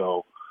for him.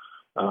 So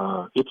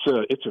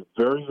it's a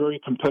very,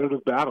 very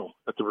competitive battle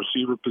at the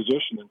receiver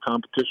position, and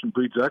competition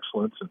breeds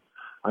excellence. And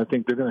I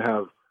think they're going to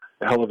have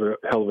a hell of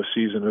a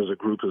season as a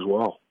group as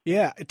well.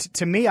 Yeah,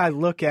 to me, I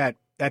look at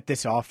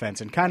this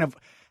offense and kind of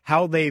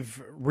how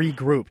they've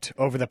regrouped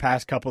over the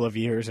past couple of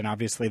years, and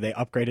obviously they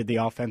upgraded the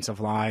offensive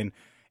line,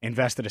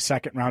 invested a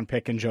second-round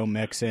pick in Joe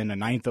Mixon, a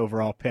 9th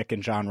overall pick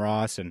in John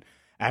Ross, and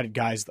added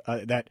guys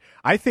that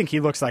I think he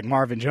looks like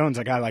Marvin Jones,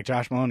 a guy like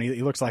Josh Malone.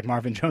 He looks like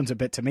Marvin Jones a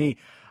bit to me.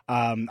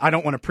 I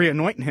don't want to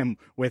pre-anoint him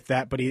with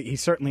that, but he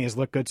certainly has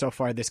looked good so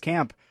far this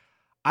camp.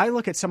 I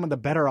look at some of the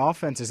better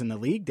offenses in the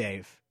league,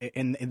 Dave,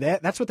 and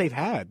that's what they've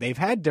had. They've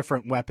had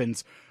different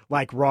weapons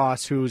like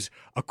Ross, who's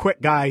a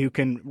quick guy who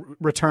can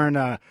return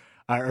a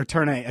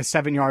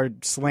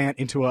 7-yard slant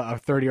into a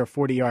 30 or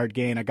 40-yard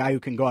gain, a guy who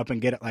can go up and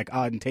get it like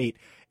Auden Tate,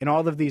 and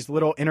all of these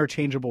little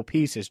interchangeable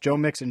pieces. Joe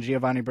Mixon,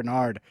 Giovanni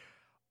Bernard,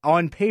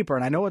 on paper,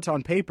 and I know it's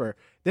on paper,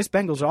 this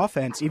Bengals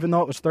offense, even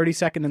though it was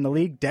 32nd in the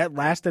league, dead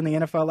last in the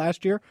NFL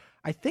last year,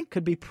 I think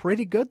could be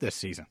pretty good this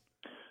season.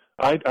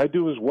 I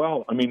do as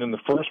well. I mean, in the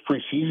first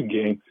preseason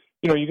game,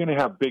 you're going to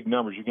have big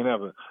numbers. You're going to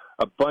have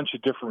a bunch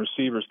of different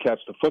receivers catch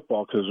the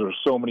football because there's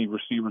so many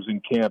receivers in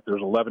camp.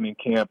 There's 11 in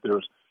camp.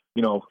 There's,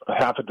 a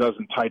half a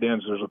dozen tight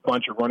ends. There's a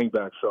bunch of running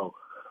backs. So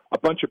a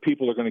bunch of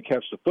people are going to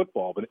catch the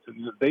football, but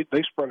they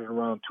spread it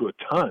around to a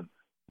ton.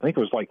 I think it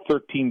was like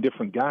 13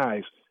 different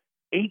guys.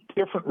 8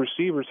 different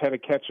receivers had a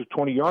catch of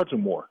 20 yards or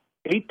more.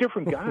 8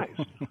 different guys.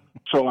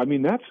 So, I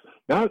mean, that's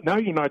now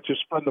you're not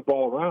just spreading the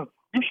ball around.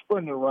 You're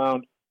spreading it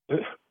around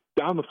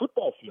down the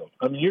football field.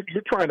 I mean,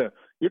 you're trying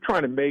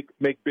to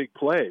make big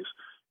plays,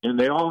 and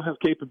they all have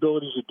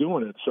capabilities of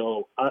doing it.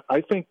 So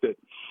I think that,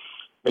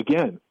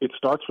 again, it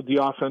starts with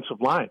the offensive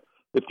line.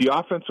 If the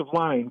offensive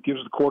line gives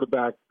the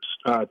quarterback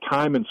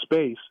time and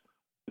space,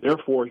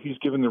 therefore he's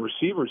giving the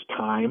receivers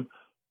time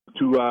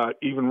to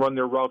even run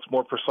their routes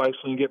more precisely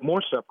and get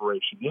more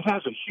separation. It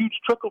has a huge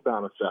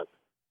trickle-down effect.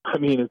 I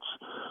mean, it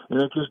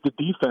gives the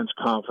defense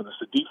confidence.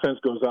 The defense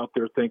goes out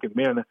there thinking,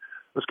 man,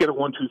 let's get a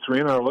 1, 2, 3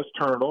 in there. Let's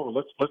turn it over.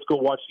 Let's go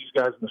watch these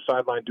guys on the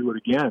sideline do it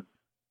again.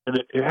 And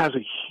it has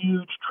a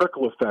huge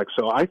trickle effect.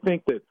 So I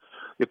think that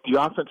if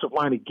the offensive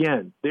line,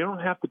 again, they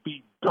don't have to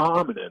be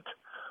dominant,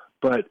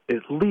 but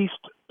at least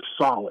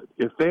solid.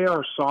 If they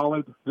are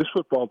solid, this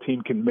football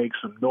team can make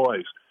some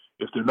noise.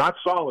 If they're not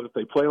solid, if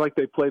they play like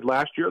they played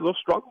last year, they'll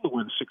struggle to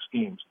win 6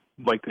 games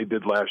like they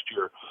did last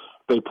year.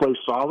 If they play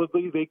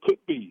solidly, they could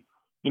be,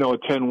 a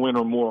 10-win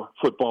or more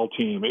football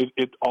team.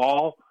 It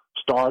all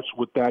starts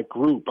with that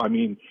group. I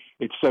mean,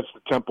 it sets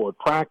the tempo at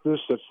practice,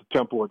 sets the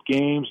tempo at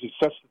games, it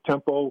sets the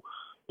tempo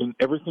in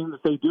everything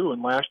that they do.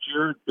 And last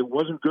year, it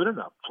wasn't good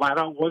enough. Flat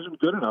out wasn't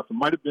good enough. It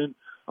might have been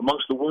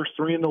amongst the worst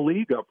 3 in the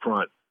league up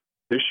front.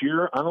 This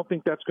year, I don't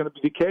think that's going to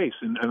be the case,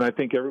 and I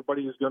think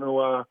everybody is going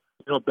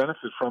to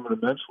benefit from it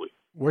immensely.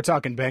 We're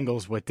talking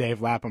Bengals with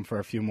Dave Lapham for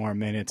a few more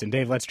minutes, and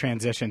Dave, let's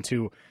transition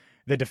to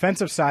the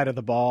defensive side of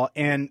the ball.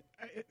 And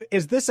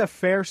is this a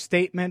fair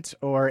statement,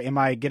 or am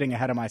I getting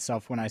ahead of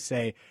myself when I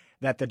say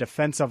that the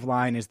defensive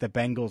line is the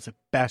Bengals'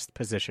 best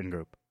position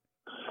group?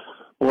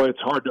 Well, it's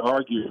hard to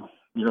argue.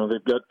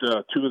 They've got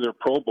 2 of their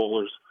Pro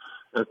Bowlers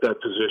at that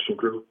position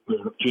group.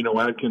 Geno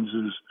Atkins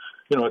is.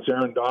 It's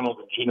Aaron Donald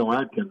and Geno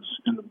Atkins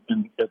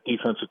at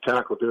defensive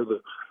tackle.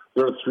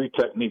 There are 3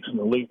 techniques in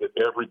the league that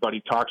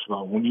everybody talks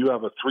about. When you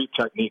have a 3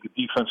 technique, a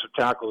defensive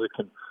tackle that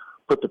can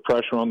put the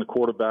pressure on the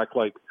quarterback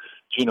like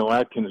Geno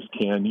Atkins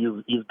can,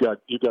 you've got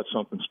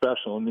something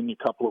special. And then you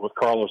couple it with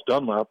Carlos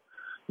Dunlap,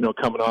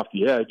 coming off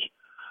the edge,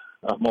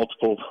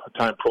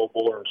 multiple-time Pro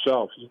Bowler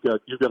himself. You've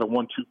got a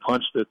 1-2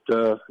 punch that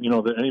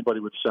that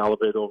anybody would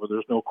salivate over.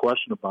 There's no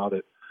question about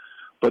it.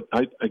 But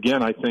I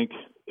think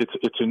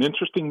it's an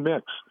interesting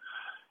mix.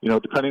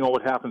 Depending on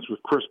what happens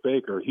with Chris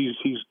Baker,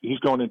 he's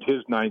going into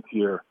his 9th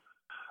year.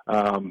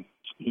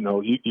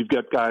 You've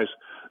got guys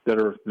that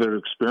are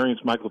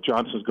experienced. Michael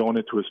Johnson's going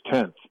into his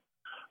 10th.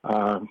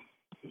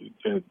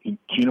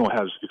 Geno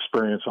has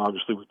experience,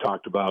 obviously, we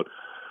talked about.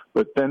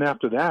 But then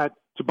after that,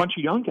 it's a bunch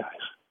of young guys.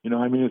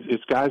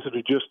 It's guys that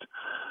are just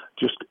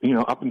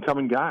up and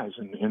coming guys,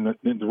 and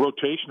the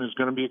rotation is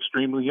going to be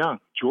extremely young.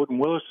 Jordan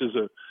Willis is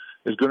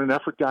as good an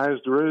effort guy as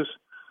there is.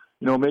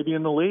 Maybe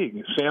in the league.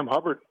 Sam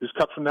Hubbard is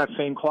cut from that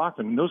same cloth.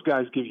 I mean, those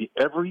guys give you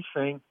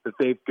everything that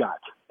they've got,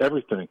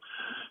 everything.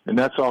 And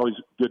that's always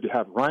good to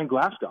have. Ryan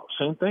Glasgow,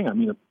 same thing. I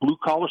mean, a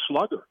blue-collar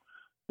slugger.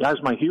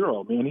 Guy's my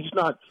hero, man. He's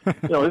not,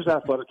 his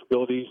athletic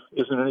ability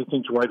isn't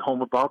anything to write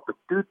home about, but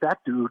that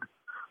dude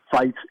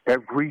fights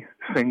every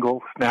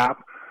single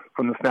snap,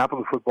 from the snap of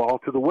the football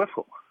to the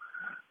whistle.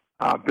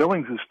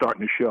 Billings is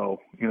starting to show,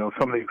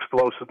 some of the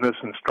explosiveness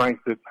and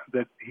strength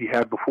that he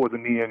had before the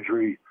knee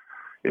injury.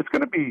 It's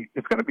going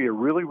to be a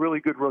really, really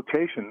good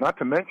rotation. Not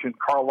to mention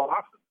Carl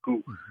Lawson,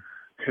 who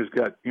has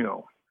got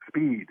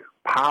speed,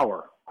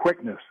 power,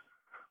 quickness,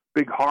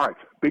 big heart,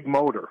 big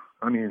motor.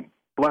 I mean,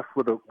 blessed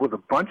with a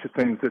bunch of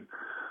things that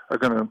are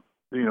going to,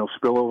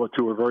 spill over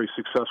to a very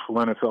successful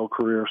NFL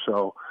career.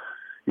 So,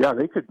 yeah,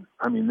 they could.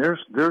 I mean, there's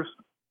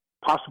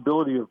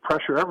possibility of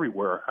pressure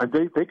everywhere.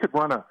 They could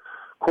run a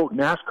quote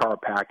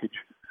NASCAR package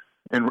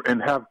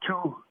and have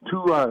two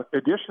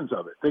editions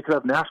of it. They could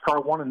have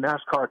NASCAR 1 and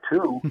NASCAR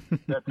 2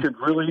 that could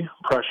really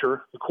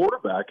pressure the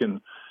quarterback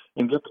and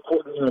get the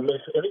quarterback.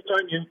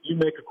 Anytime you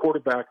make a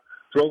quarterback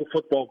throw the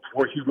football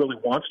where he really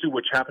wants to,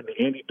 which happened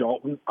to Andy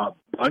Dalton a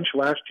bunch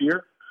last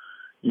year,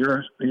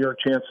 your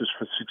chances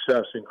for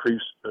success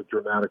increase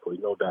dramatically,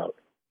 no doubt.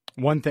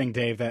 One thing,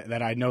 Dave,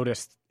 that I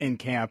noticed in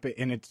camp,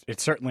 and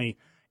it's certainly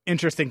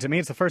interesting to me,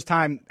 it's the first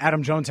time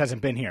Adam Jones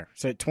hasn't been here.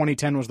 So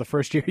 2010 was the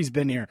first year he's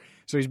been here.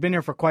 So he's been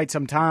here for quite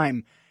some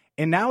time.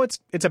 And now it's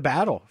a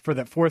battle for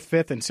the 4th,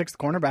 5th, and 6th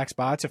cornerback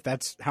spots, if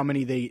that's how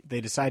many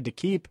they decide to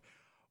keep.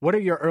 What are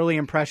your early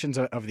impressions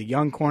of the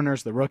young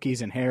corners, the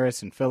rookies, and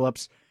Harris and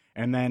Phillips,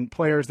 and then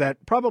players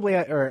that probably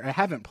or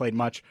haven't played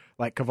much,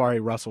 like Kavari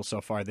Russell so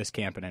far this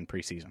camp and in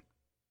preseason?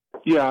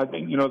 Yeah, I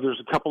think,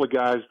 there's a couple of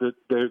guys that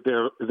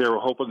they're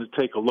hoping to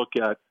take a look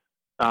at,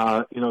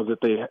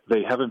 that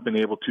they haven't been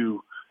able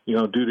to,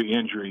 due to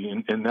injury,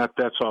 and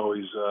that's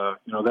always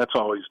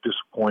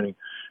disappointing.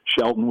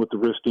 Shelton with the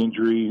wrist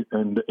injury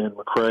and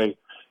McCray,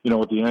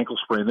 with the ankle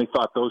sprain. They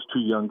thought those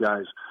two young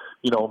guys,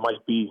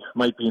 might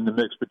be in the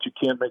mix, but you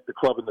can't make the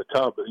club in the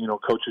tub.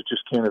 Coaches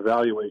just can't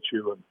evaluate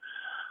you. And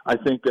I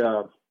think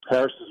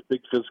Harris is a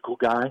big physical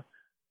guy.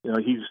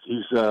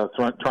 He's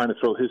trying to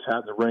throw his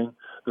hat in the ring.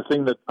 The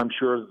thing that I'm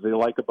sure they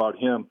like about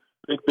him,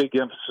 big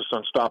emphasis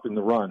on stopping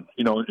the run,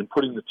 and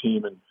putting the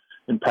team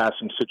in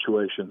passing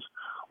situations.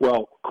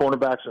 Well,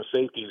 cornerbacks and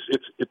safeties,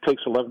 it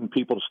takes 11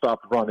 people to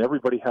stop the run.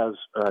 Everybody has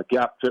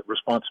gap fit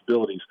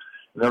responsibilities,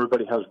 and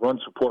everybody has run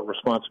support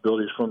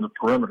responsibilities from the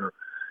perimeter.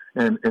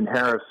 And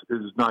Harris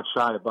is not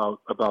shy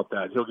about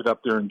that. He'll get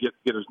up there and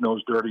get his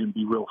nose dirty and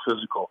be real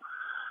physical.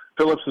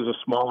 Phillips is a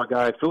smaller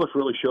guy. Phillips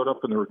really showed up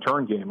in the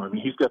return game. I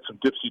mean, he's got some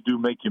dipsy-do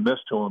make-you-miss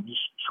to him. He's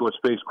short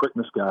space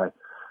quickness guy.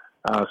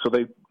 So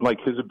they like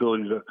his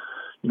ability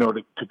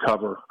to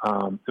cover.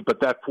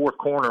 But that fourth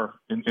corner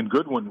in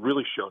Goodwin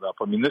really showed up.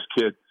 I mean, this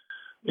kid,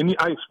 and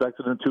I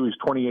expected him to. He's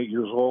 28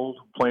 years old,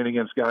 playing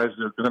against guys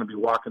that are going to be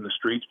walking the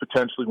streets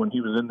potentially when he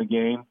was in the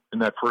game in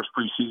that first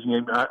preseason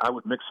game. I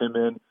would mix him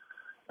in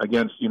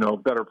against,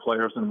 better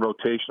players in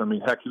rotation. I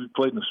mean, heck, he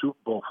played in the Super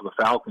Bowl for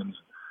the Falcons,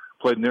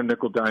 played in their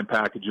nickel-dime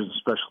packages and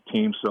special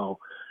teams. So,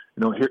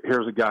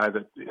 here's a guy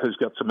that has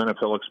got some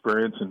NFL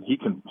experience, and he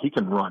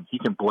can run. He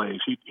can blaze.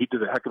 He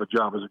did a heck of a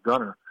job as a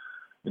gunner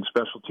in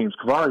special teams.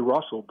 Kavari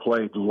Russell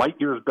played light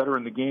years better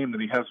in the game than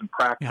he has in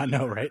practice. I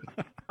know, right?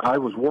 I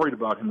was worried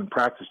about him in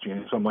practice,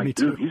 James. I'm like,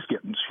 dude, he's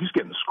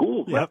getting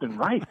schooled left and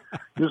right.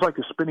 He was like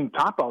a spinning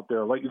top out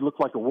there. Like, he looked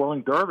like a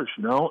whirling dervish,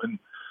 and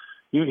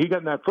he got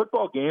in that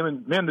football game,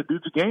 and, man, the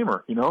dude's a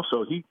gamer,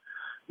 so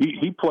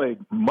he played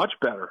much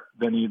better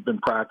than he'd been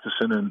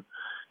practicing. And,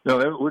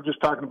 we're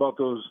just talking about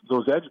those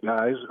edge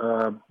guys.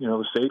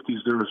 The safeties,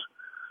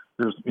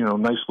 there's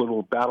nice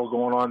little battle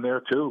going on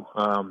there too.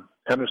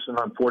 Henderson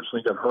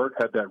unfortunately got hurt,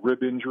 had that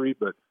rib injury,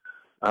 but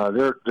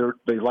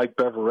they like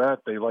Beverett,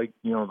 they like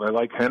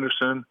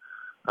Henderson,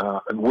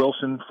 and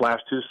Wilson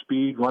flashed his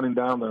speed running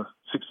down the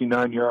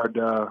 69-yard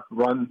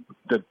run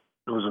that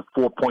was a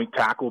 4-point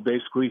tackle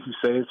basically he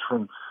saved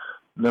from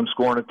them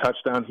scoring a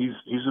touchdown. He's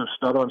a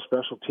stud on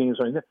special teams.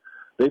 I mean,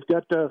 they've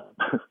got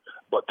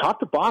but top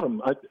to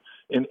bottom.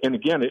 And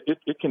again,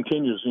 it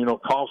continues.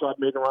 Calls I've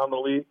made around the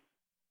league,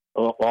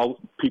 all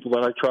people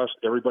that I trust,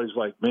 everybody's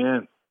like,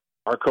 man,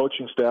 our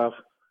coaching staff,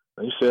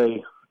 they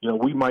say,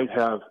 we might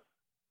have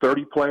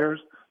 30 players.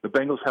 The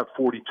Bengals have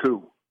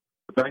 42.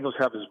 The Bengals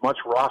have as much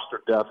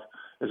roster depth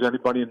as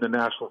anybody in the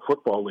National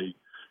Football League.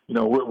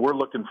 We're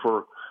looking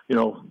for,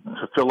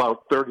 to fill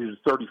out 30 to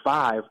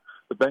 35.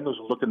 The Bengals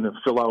are looking to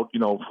fill out,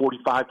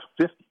 45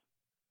 to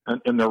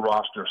 50 in their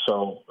roster.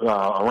 So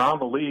around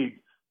the league,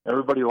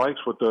 everybody likes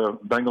what the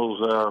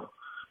Bengals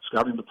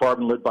scouting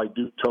department led by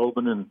Duke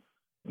Tobin and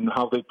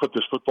how they put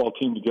this football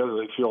team together.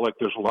 They feel like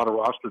there's a lot of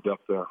roster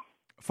depth there.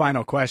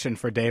 Final question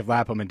for Dave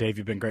Lapham. And Dave,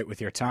 you've been great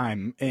with your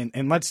time.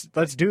 And let's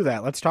do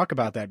that. Let's talk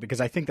about that, because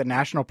I think the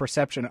national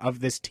perception of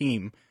this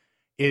team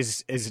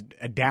is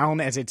down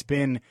as it's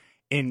been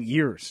in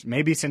years,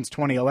 maybe since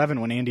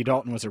 2011 when Andy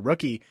Dalton was a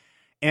rookie.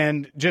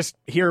 And just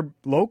here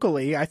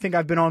locally, I think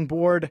I've been on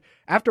board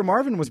after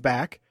Marvin was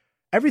back.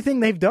 Everything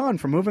they've done,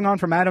 from moving on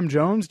from Adam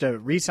Jones to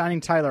re-signing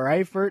Tyler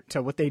Eifert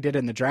to what they did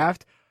in the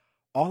draft,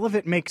 all of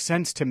it makes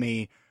sense to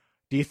me.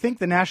 Do you think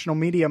the national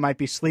media might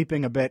be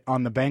sleeping a bit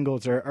on the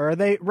Bengals, or are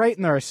they right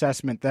in their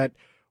assessment that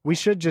we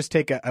should just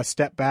take a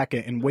step back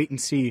and wait and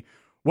see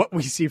what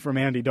we see from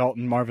Andy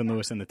Dalton, Marvin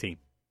Lewis, and the team?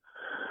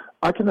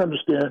 I can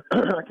understand.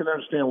 I can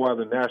understand why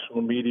the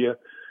national media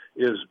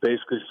is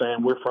basically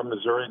saying we're from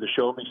Missouri, the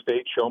show me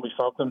state, show me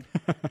something,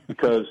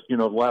 because the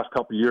last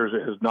couple of years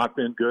it has not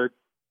been good.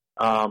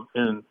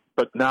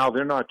 But now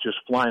they're not just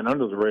flying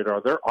under the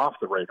radar; they're off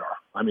the radar.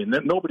 I mean,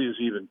 nobody is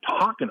even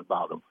talking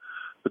about them.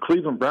 the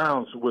Cleveland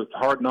Browns, with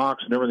Hard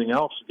Knocks and everything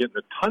else, are getting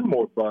a ton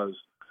more buzz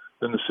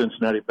than the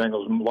Cincinnati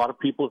Bengals. And a lot of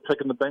people are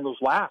picking the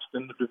Bengals last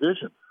in the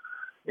division.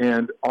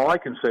 And all I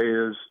can say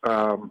is,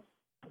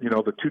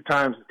 the 2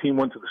 times the team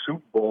went to the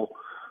Super Bowl,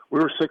 we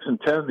were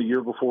 6-10 the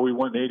year before we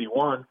went in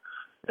 '81,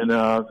 and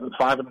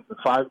 4-11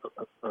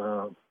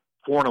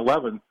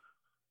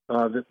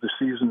 the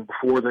season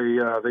before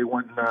they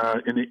went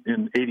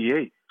in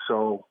 '88.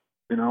 So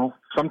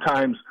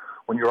sometimes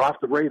when you're off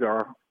the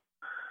radar,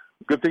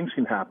 good things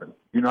can happen.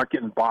 You're not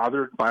getting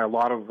bothered by a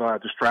lot of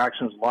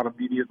distractions, a lot of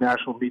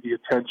national media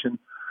attention.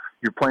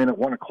 You're playing at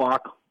 1:00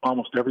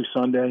 almost every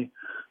Sunday,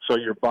 so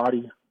your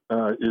body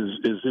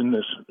is in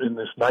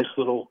this nice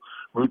little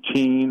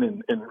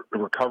routine and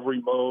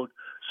recovery mode.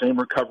 Same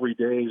recovery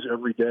days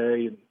every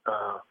day, and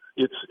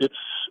it's.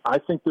 I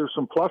think there's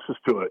some pluses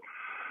to it.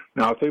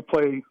 Now, if they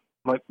play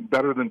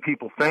better than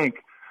people think,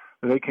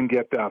 they can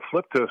get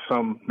flipped to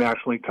some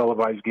nationally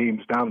televised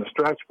games down the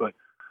stretch, but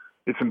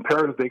it's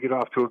imperative they get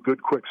off to a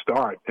good, quick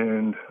start.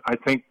 And I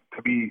think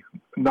to be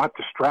not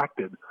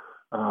distracted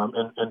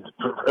and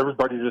for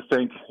everybody to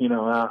think,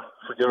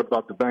 forget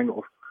about the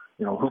Bengals.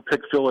 Who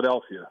picked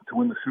Philadelphia to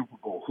win the Super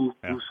Bowl? Who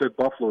said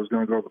Buffalo was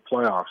going to go to the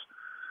playoffs?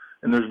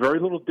 And there's very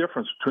little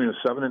difference between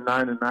a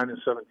 7-9 and 9-7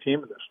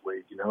 team in this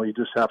league. You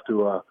just have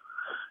to,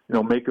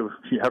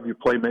 have your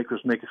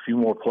playmakers make a few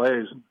more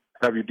plays, and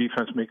have your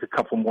defense make a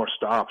couple more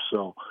stops.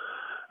 So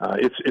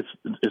it's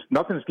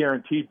nothing's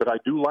guaranteed, but I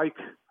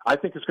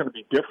think it's going to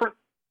be different,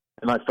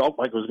 and I felt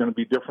like it was going to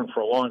be different for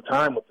a long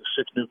time with the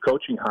 6 new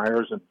coaching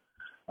hires. And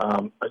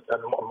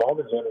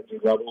Marvin's energy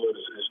level is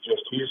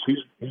just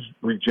he's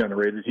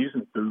regenerated, he's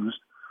enthused.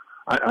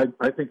 I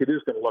think it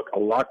is going to look a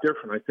lot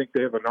different. I think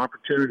they have an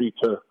opportunity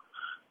to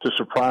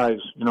surprise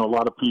a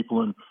lot of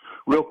people. And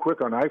real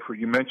quick on Eifert,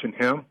 you mentioned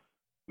him,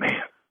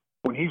 man.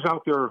 When he's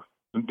out there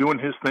and doing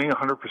his thing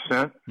 100%,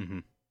 mm-hmm.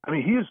 I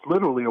mean, he is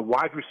literally a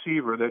wide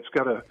receiver that's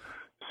got a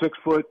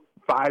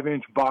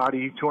 6'5"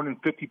 body,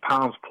 250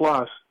 pounds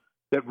plus,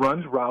 that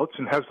runs routes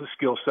and has the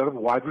skill set of a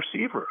wide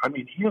receiver. I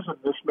mean, he is a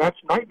mismatch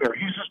nightmare.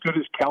 He's as good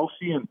as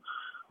Kelsey and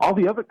all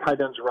the other tight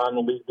ends around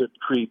the league that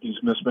create these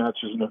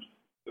mismatches. And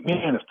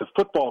if the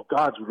football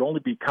gods would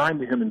only be kind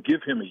to him and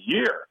give him a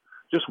year,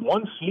 just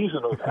one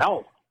season of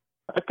health,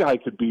 that guy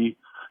could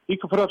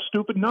put up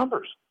stupid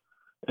numbers.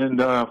 And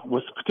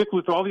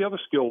particularly with all the other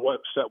skill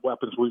set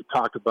weapons we've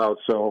talked about.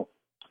 So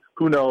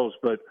who knows?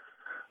 But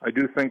I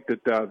do think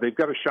that they've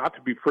got a shot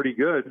to be pretty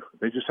good.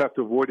 They just have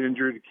to avoid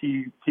injury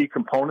to key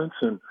components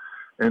and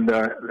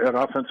that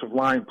offensive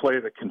line play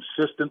at a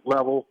consistent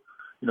level,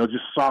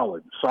 just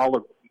solid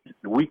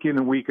week in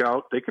and week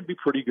out. They could be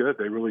pretty good.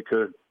 They really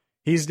could.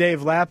 He's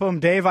Dave Lapham.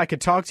 Dave, I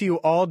could talk to you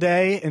all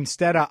day.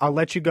 Instead, I'll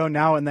let you go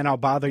now, and then I'll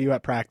bother you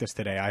at practice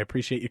today. I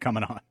appreciate you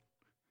coming on.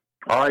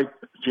 All right,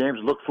 James,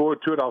 look forward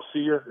to it. I'll see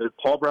you at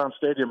Paul Brown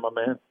Stadium, my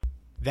man.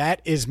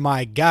 That is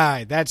my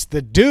guy. That's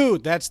the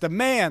dude. That's the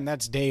man.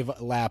 That's Dave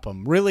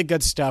Lapham. Really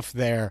good stuff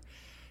there.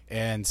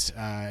 And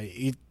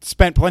he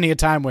spent plenty of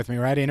time with me,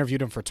 right? I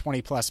interviewed him for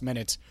 20-plus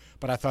minutes,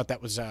 but I thought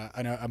that was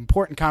an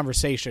important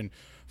conversation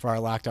for our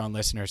Locked On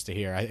listeners to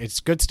hear. It's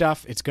good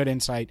stuff. It's good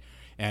insight,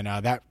 and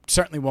that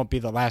certainly won't be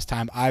the last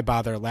time I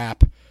bother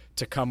Lap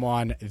to come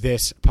on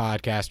this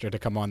podcast or to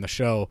come on the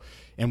show,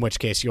 in which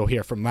case you'll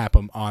hear from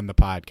Lapham on the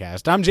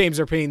podcast. I'm James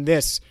Erpine.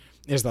 This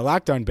is the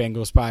Locked On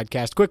Bengals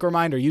podcast. Quick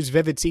reminder, use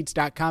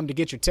vividseats.com to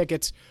get your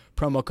tickets.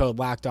 Promo code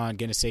Locked On,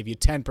 going to save you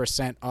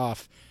 10%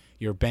 off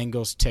your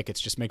Bengals tickets.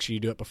 Just make sure you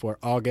do it before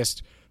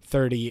August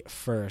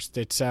 31st.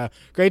 It's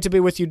great to be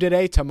with you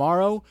today.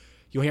 Tomorrow,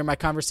 you'll hear my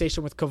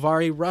conversation with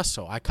Kavari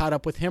Russell. I caught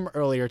up with him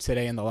earlier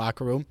today in the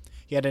locker room.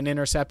 He had an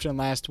interception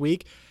last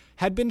week.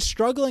 Had been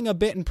struggling a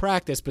bit in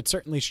practice, but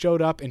certainly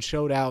showed up and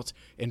showed out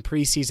in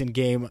preseason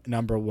game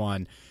number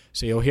 1.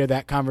 So you'll hear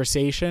that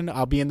conversation.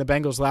 I'll be in the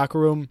Bengals locker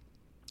room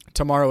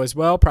tomorrow as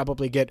well,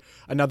 probably get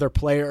another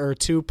player or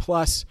two.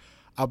 Plus,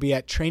 I'll be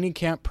at training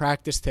camp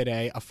practice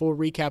today. A full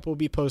recap will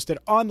be posted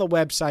on the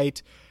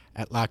website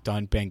at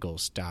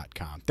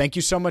LockedOnBengals.com. Thank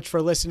you so much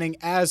for listening,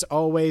 as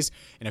always.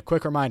 And a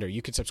quick reminder,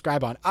 you can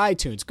subscribe on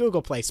iTunes,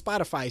 Google Play,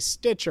 Spotify,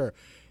 Stitcher,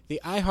 the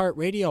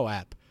iHeartRadio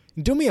app.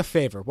 And do me a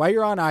favor, while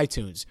you're on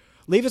iTunes,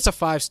 leave us a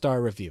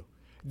 5-star review.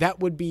 That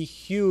would be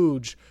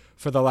huge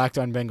for the Locked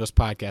On Bengals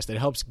podcast. It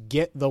helps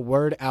get the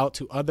word out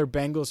to other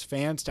Bengals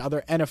fans, to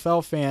other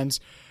NFL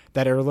fans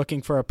that are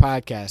looking for a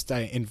podcast.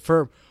 And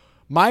for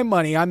my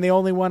money, I'm the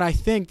only one, I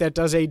think, that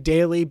does a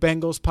daily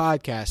Bengals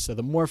podcast. So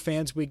the more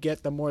fans we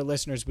get, the more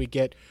listeners we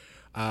get,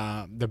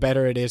 the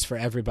better it is for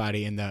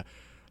everybody. And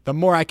the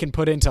more I can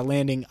put into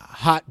landing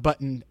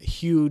hot-button,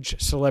 huge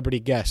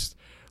celebrity guests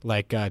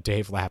like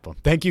Dave Lapham.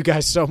 Thank you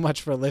guys so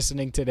much for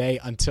listening today.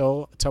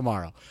 Until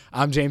tomorrow,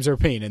 I'm James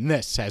Erpine, and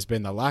this has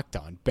been the Locked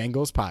On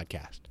Bengals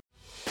podcast.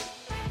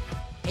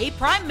 Hey,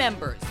 Prime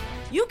members,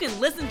 you can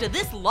listen to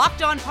this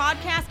Locked On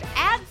podcast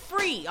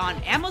ad-free on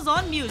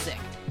Amazon Music.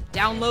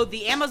 Download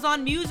the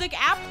Amazon Music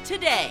app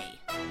today.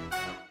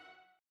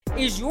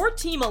 Is your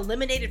team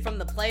eliminated from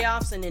the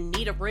playoffs and in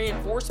need of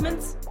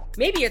reinforcements?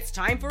 Maybe it's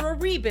time for a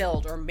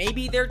rebuild, or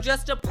maybe they're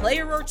just a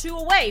player or two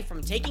away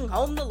from taking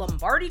home the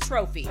Lombardi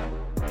Trophy.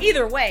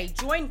 Either way,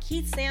 join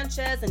Keith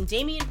Sanchez and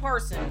Damian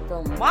Parson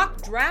for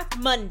Mock Draft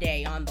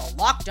Monday on the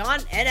Locked On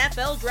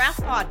NFL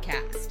Draft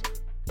Podcast.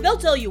 They'll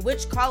tell you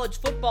which college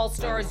football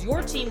stars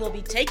your team will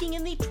be taking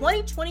in the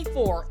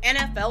 2024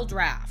 NFL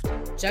Draft.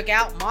 Check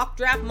out Mock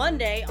Draft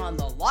Monday on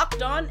the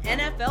Locked On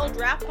NFL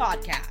Draft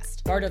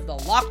Podcast, part of the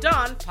Locked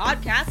On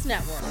Podcast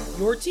Network,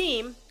 your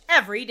team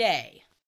every day.